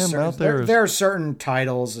there's EM out there? There are certain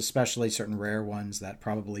titles, especially certain rare ones, that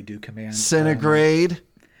probably do command. Centigrade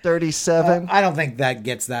 37. I don't think that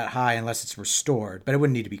gets that high unless it's restored, but it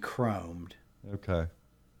wouldn't need to be chromed. Okay.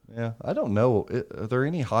 Yeah, I don't know. Are there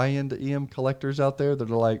any high-end EM collectors out there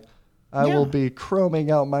that are like, I will be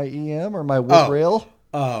chroming out my EM or my wood rail?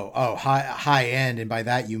 High end, and by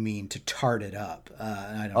that you mean to tart it up.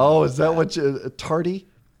 I don't know is that what you tarty?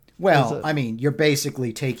 Well, I mean, you're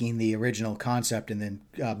basically taking the original concept and then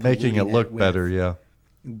making it look better, yeah.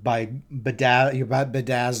 By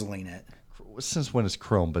bedazzling it. Since when is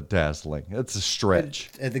chrome bedazzling? It's a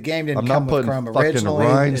stretch. The game didn't come with chrome originally. I'm not putting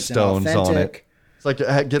rhinestones on it. It's like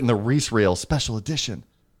getting the Reese Rail Special Edition.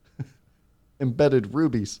 Embedded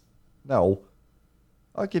rubies. No.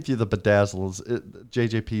 I'll give you the bedazzles.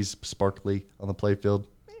 JJP's sparkly on the playfield.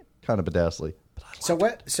 Kind of bedazzly. So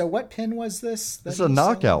what pin was this? This is a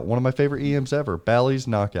knockout. One of my favorite EMs ever. Bally's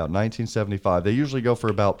Knockout, 1975. They usually go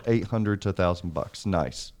for about $800 to $1,000.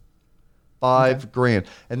 Nice. $5,000.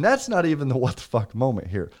 And that's not even the what the fuck moment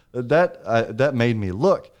here. That made me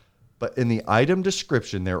look. But in the item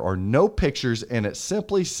description, there are no pictures, and it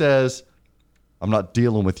simply says, I'm not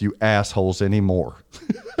dealing with you assholes anymore.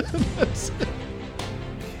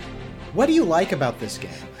 What do you like about this game?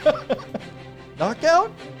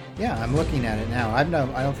 Knockout? Yeah, I'm looking at it now. I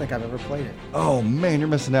don't think I've ever played it. Oh man, you're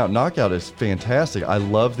missing out. Knockout is fantastic. I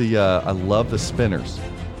love the spinners.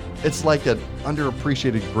 It's like an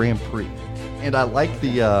underappreciated Grand Prix, and I like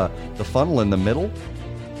the funnel in the middle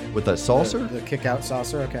with that saucer. The kick out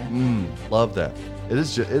saucer. Okay. Love that. It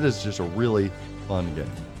is just a really fun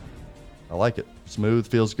game. I like it. Smooth,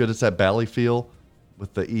 feels good. It's that Bally feel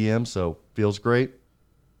with the EM, so feels great.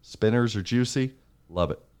 Spinners are juicy.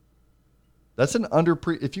 Love it. That's an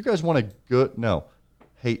if you guys want a good,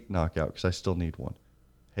 hate knockout, because I still need one.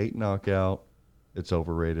 Hate knockout. It's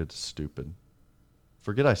overrated. Stupid.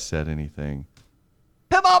 Forget I said anything.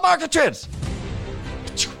 Pinball market trends.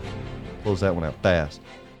 Close that one out fast.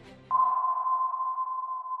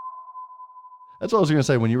 That's what I was going to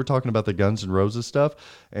say when you were talking about the Guns N' Roses stuff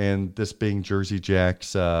and this being Jersey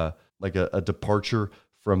Jack's like a departure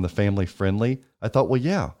from the family friendly. I thought, well,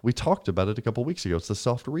 yeah, we talked about it a couple weeks ago. It's the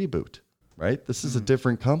soft reboot, right? This is a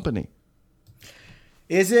different company.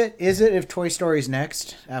 Is it if Toy Story's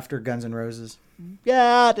next after Guns N' Roses?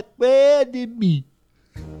 God abandoned me.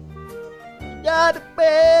 God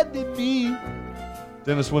abandoned me.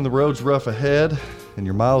 Dennis, when the road's rough ahead and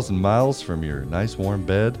you're miles and miles from your nice warm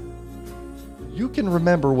bed, you can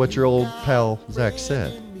remember what your old pal Zach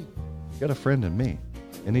said. You got a friend in me.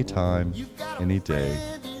 Anytime, any day.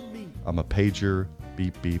 I'm a pager,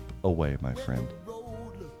 beep, beep, away, my friend.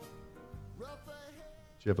 Did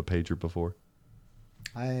you have a pager before?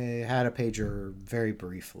 I had a pager very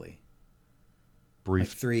briefly.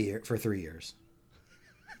 brief. Like for 3 years.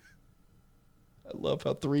 I love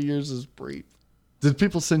how 3 years is brief. Did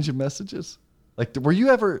people send you messages? Like, were you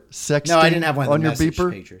ever sexting No, I didn't have one of on the your message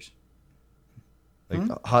beeper? pagers.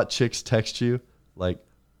 Like hot chicks text you, like,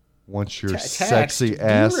 "Want your Text. sexy Do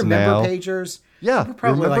ass you remember now?" pagers? Yeah, You were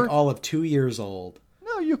probably remember? like all of 2 years old.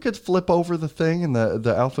 No, you could flip over the thing and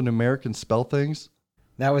the alphanumeric and spell things.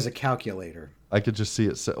 That was a calculator. I could just see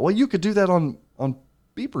it. Well, you could do that on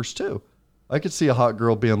beepers too. I could see a hot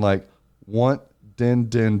girl being like, "Want din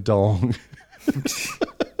din dong."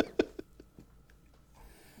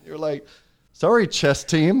 You're like, "Sorry, chess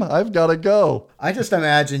team, I've got to go." I just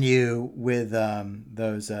imagine you with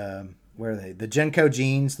those where are they? The Genco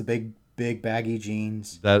jeans, the big baggy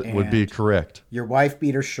jeans. That would be correct. Your wife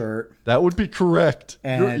beater shirt. That would be correct.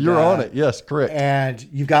 And, you're on it. Yes, correct. And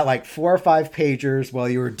you've got like 4 or 5 pagers while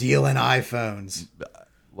you were dealing iPhones.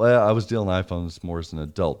 Well, I was dealing iPhones more as an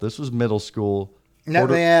adult. This was middle school. No,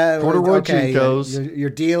 Corduroy okay, Jinkos. You're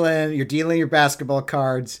dealing your basketball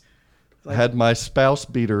cards. I had my spouse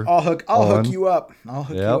beater. I'll hook you up. I'll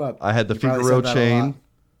hook you Yep. up. I had the You probably Figaro said that a chain. lot.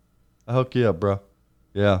 I hook you up, bro.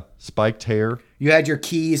 Yeah, spiked hair. You had your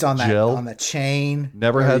keys on that Gel. on the chain.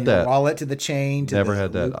 Never or had your that. Wallet to the chain. Never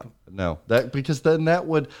had that. No, that because then that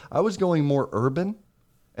would I was going more urban,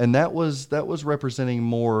 and that was representing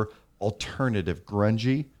more alternative,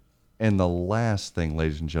 grungy, and the last thing,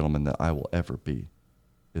 ladies and gentlemen, that I will ever be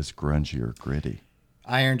is grungy or gritty.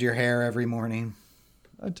 Ironed your hair every morning.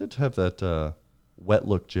 I did have that wet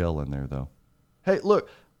look gel in there though. Hey, look,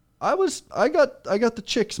 I got the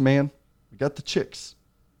chicks, man. I got the chicks.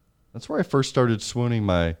 That's where I first started swooning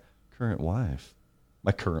my current wife.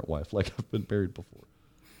 My current wife, like I've been married before.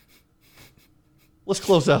 Let's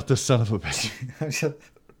close out this son of a bitch.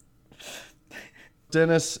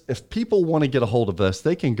 Dennis, if people want to get a hold of us,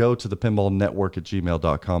 they can go to the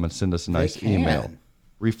pinballnetwork@gmail.com and send us a nice email.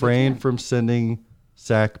 Refrain from sending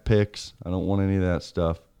sack pics. I don't want any of that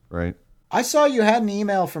stuff, right? I saw you had an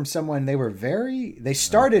email from someone. They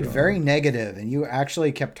started very negative, and you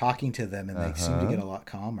actually kept talking to them, and they seemed to get a lot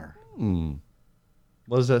calmer.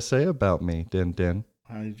 What does that say about me, Den?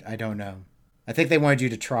 I don't know. I think they wanted you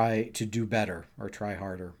to try to do better or try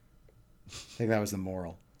harder. I think that was the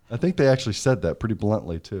moral. I think they actually said that pretty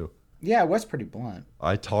bluntly, too. Yeah, it was pretty blunt.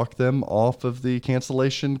 I talked them off of the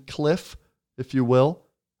cancellation cliff, if you will.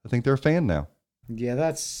 I think they're a fan now. Yeah,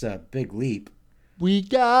 that's a big leap. We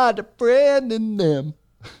got a friend in them.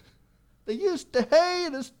 They used to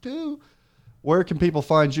hate us, too. Where can people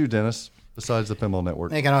find you, Dennis, besides the Pinball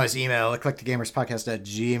Network? They can always email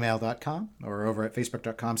eclecticgamerspodcast@gmail.com or over at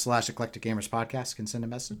facebook.com/eclecticgamerspodcast. Can send a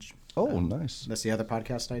message. Oh, nice. That's the other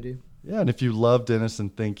podcast I do. Yeah, and if you love Dennis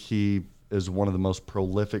and think he is one of the most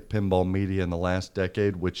prolific pinball media in the last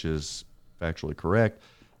decade, which is factually correct,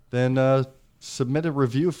 then submit a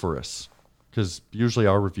review for us. Because usually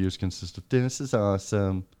our reviews consist of Dennis is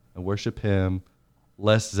awesome, I worship him,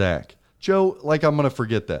 less Zach. Joe, like I'm going to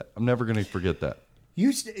forget that. I'm never going to forget that.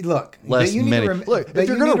 Look, Less you need many. to Look, if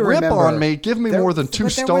you're going to rip on me, give me more than 2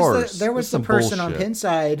 stars. There was the That's some person on bullshit.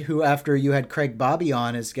 Pinside who, after you had Craig Bobby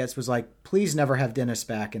on as guest, was like, please never have Dennis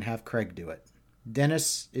back and have Craig do it.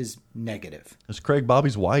 Dennis is negative. It's Craig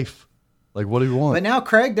Bobby's wife. Like, what do you want? But now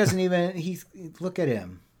Craig doesn't even, look at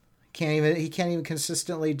him. He can't even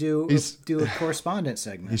consistently do a correspondence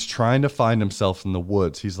segment. He's trying to find himself in the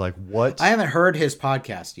woods. He's like, what? I haven't heard his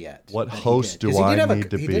podcast yet. What that he host did. do 'Cause he I did have need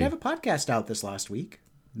to He be? did have a podcast out this last week,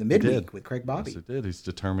 the midweek with Craig Bobby. Yes, it did. He's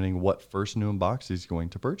determining what first new box he's going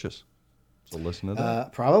to purchase. So listen to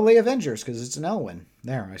that. Probably Avengers because it's an Elwyn.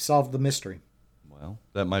 There, I solved the mystery. Well,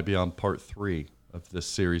 that might be on part 3 of this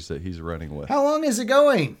series that he's running with. How long is it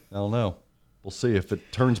going? I don't know. We'll see. If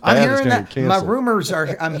it turns I'm bad, it's hearing going to that get canceled. my rumors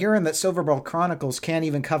are. I'm hearing that Silverball Chronicles can't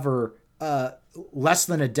even cover less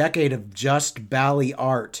than a decade of just Bally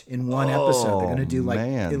art in one episode. They're going to do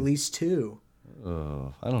man. at least 2.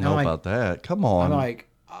 I don't know about that. Come on. I'm like,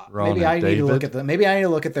 Ron maybe and I need to look David. at maybe I need to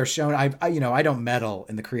look at their show. I don't meddle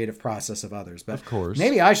in the creative process of others, but Of course.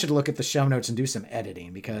 maybe I should look at the show notes and do some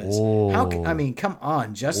editing because come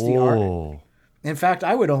on, just the art. Oh, In fact,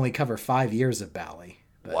 I would only cover 5 years of Bally.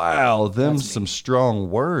 But wow. Them some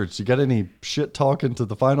strong words. You got any shit talking to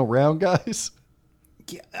the final round, guys?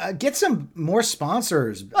 get some more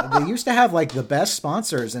sponsors. They used to have like the best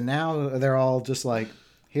sponsors, and now they're all just like,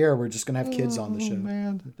 here, we're just gonna have kids on the show.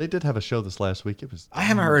 Man, they did have a show this last week. It was. I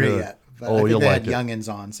haven't heard good. it yet. But Oh, I think you'll they like had it.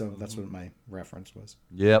 youngins on, so that's what my reference was.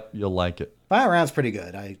 Yep, you'll like it. Final round's pretty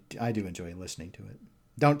good. I do enjoy listening to it.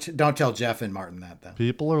 Don't tell Jeff and Martin that though.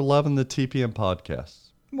 People are loving the TPM podcasts.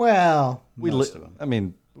 Well, We most of them. I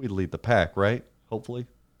mean, we lead the pack, right? Hopefully,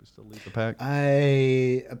 We still lead the pack?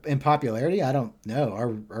 In popularity, I don't know.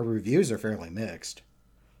 Our reviews are fairly mixed.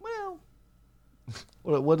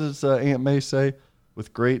 Well, what does Aunt May say?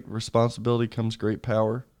 With great responsibility comes great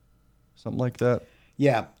power. Something like that.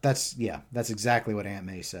 Yeah, that's exactly what Aunt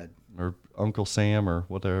May said. Or Uncle Sam, or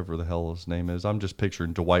whatever the hell his name is. I'm just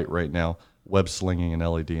picturing Dwight right now, web slinging an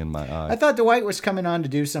LED in my eye. I thought Dwight was coming on to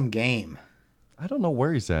do some game. I don't know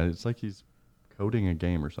where he's at. It's like he's coding a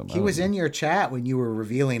game or something. He was in your chat when you were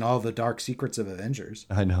revealing all the dark secrets of Avengers.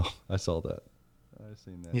 I know. I saw that. I've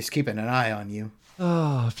seen that. He's keeping an eye on you.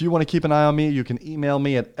 If you want to keep an eye on me, you can email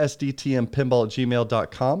me at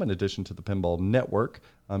sdtmpinball@gmail.com. In addition to the Pinball Network,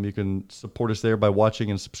 you can support us there by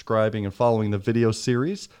watching and subscribing and following the video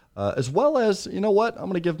series, as well as, you know what? I'm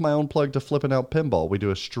going to give my own plug to Flipping Out Pinball. We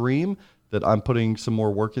do a stream that I'm putting some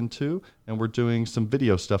more work into, and we're doing some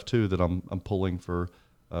video stuff too that I'm pulling for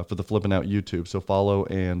the Flipping Out YouTube. So follow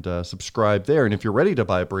and subscribe there. And if you're ready to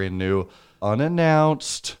buy a brand new,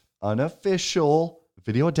 unannounced, unofficial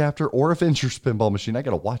video adapter or Avengers pinball machine, I got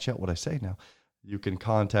to watch out what I say now. You can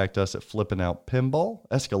contact us at Flipping Out Pinball.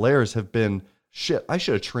 Escalares have been shit. I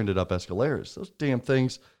should have trended up Escalares. Those damn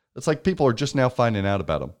things. It's like people are just now finding out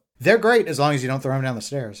about them. They're great as long as you don't throw them down the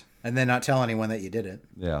stairs and then not tell anyone that you did it.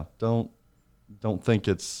 Yeah, don't think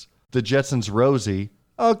it's the Jetsons Rosie.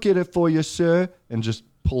 I'll get it for you, sir, and just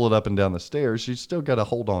pull it up and down the stairs. You still got to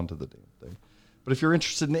hold on to the damn thing. But if you're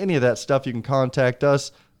interested in any of that stuff, you can contact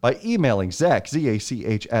us by emailing Zach,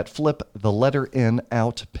 Z-A-C-H, at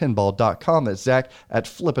flipthelletterin-out-pinball.com. That's Zach at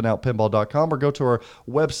flippingoutpinball.com. Or go to our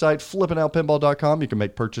website, flippingoutpinball.com. You can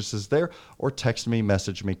make purchases there, or text me,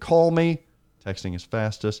 message me, call me. Texting is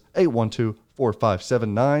fastest,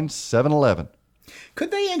 812-457-9711. Could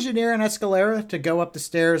they engineer an Escalera to go up the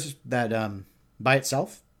stairs that by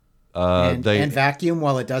itself? And vacuum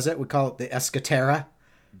while it does it? We call it the Escatera.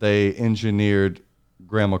 They engineered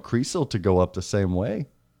Grandma Creasel to go up the same way.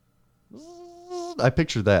 I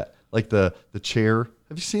picture that. Like the chair.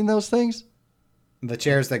 Have you seen those things? The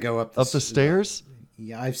chairs that go up the stairs?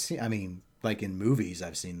 Yeah, I've seen. I mean, like in movies,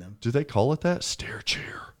 I've seen them. Do they call it that? Stair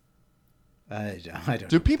chair. I don't.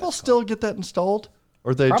 Do people still get that installed?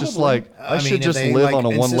 Or are they Probably. just like, I should just live on a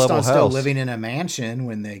one-level house? Still living in a mansion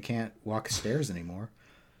when they can't walk stairs anymore.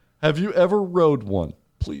 Have you ever rode one?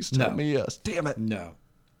 Please tell me yes. Damn it. No.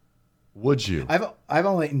 Would you? I've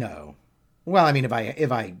only no. Well, I mean, if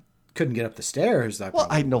I couldn't get up the stairs,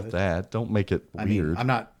 I know that. Don't make it weird. I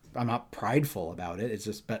mean, I'm not prideful about it. It's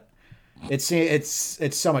just, but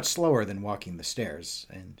it's so much slower than walking the stairs,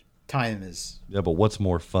 and time is. Yeah, but what's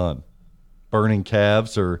more fun, burning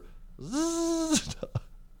calves or?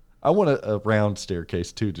 I want a round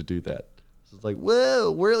staircase too to do that. It's like,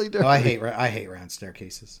 whoa, really? Oh, I hate round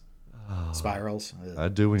staircases. Spirals. I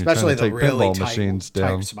do when especially you're trying to take really pinball machines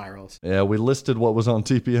down. Tight spirals. Yeah, we listed what was on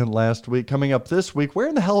TPN last week. Coming up this week, where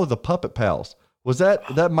in the hell are the Puppet Pals? Was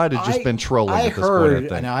that might have just been trolling at this point, I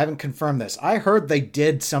think. And I haven't confirmed this. I heard they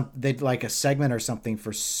did like a segment or something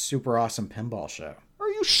for Super Awesome Pinball Show. Are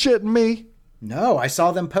you shitting me? No, I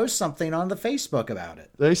saw them post something on the Facebook about it.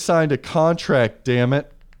 They signed a contract, damn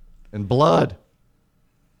it, in blood.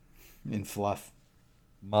 In fluff.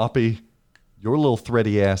 Moppy, your little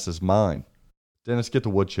thready ass is mine. Dennis, get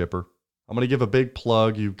the wood chipper. I'm going to give a big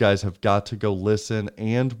plug. You guys have got to go listen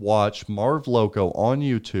and watch. Marv Loco on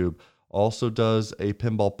YouTube also does a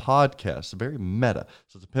pinball podcast, very meta.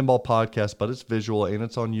 So it's a pinball podcast, but it's visual and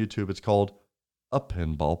it's on YouTube. It's called A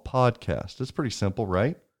Pinball Podcast. It's pretty simple,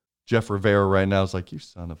 right? Jeff Rivera right now is like, you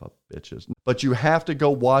son of a bitches. But you have to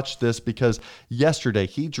go watch this because yesterday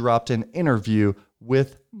he dropped an interview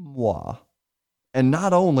with moi. And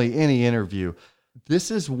not only any interview,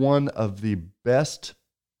 this is one of the best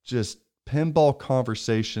just pinball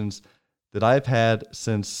conversations that I've had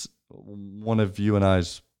since one of you and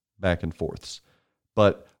I's back and forths.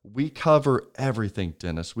 But we cover everything,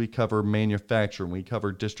 Dennis. We cover manufacturing. We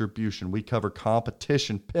cover distribution. We cover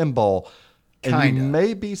competition, pinball. And you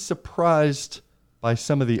may be surprised by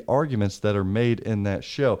some of the arguments that are made in that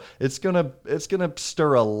show. It's gonna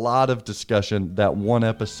stir a lot of discussion. That one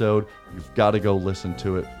episode, you've got to go listen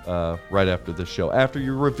to it right after the show. After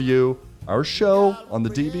you review our show on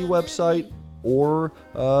the DB website or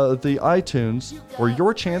the iTunes, for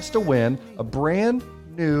your chance to win a brand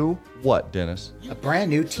new what, Dennis? A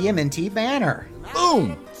brand new TMNT banner.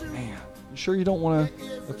 Boom! Man, you sure you don't want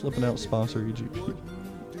to Flipping Out sponsor EGP?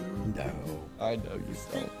 No. I know you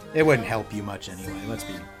don't. It wouldn't help you much anyway, let's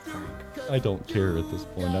be frank. I don't care at this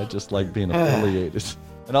point. I just like being affiliated.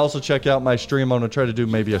 And also check out my stream. I'm going to try to do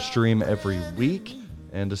maybe a stream every week.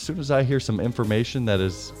 And as soon as I hear some information that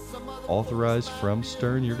is authorized from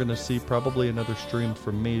Stern. You're going to see probably another stream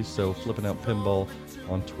from me, so Flipping Out Pinball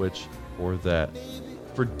on Twitch for that.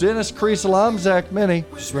 For Dennis Creasel, I'm Zach Minnie.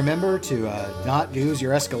 Just remember to not use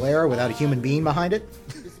your Escalera without a human being behind it.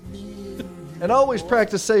 And always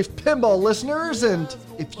practice safe, pinball listeners. And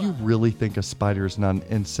if you really think a spider is not an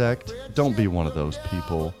insect, don't be one of those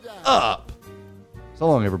people. Up! So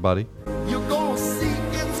long, everybody. You're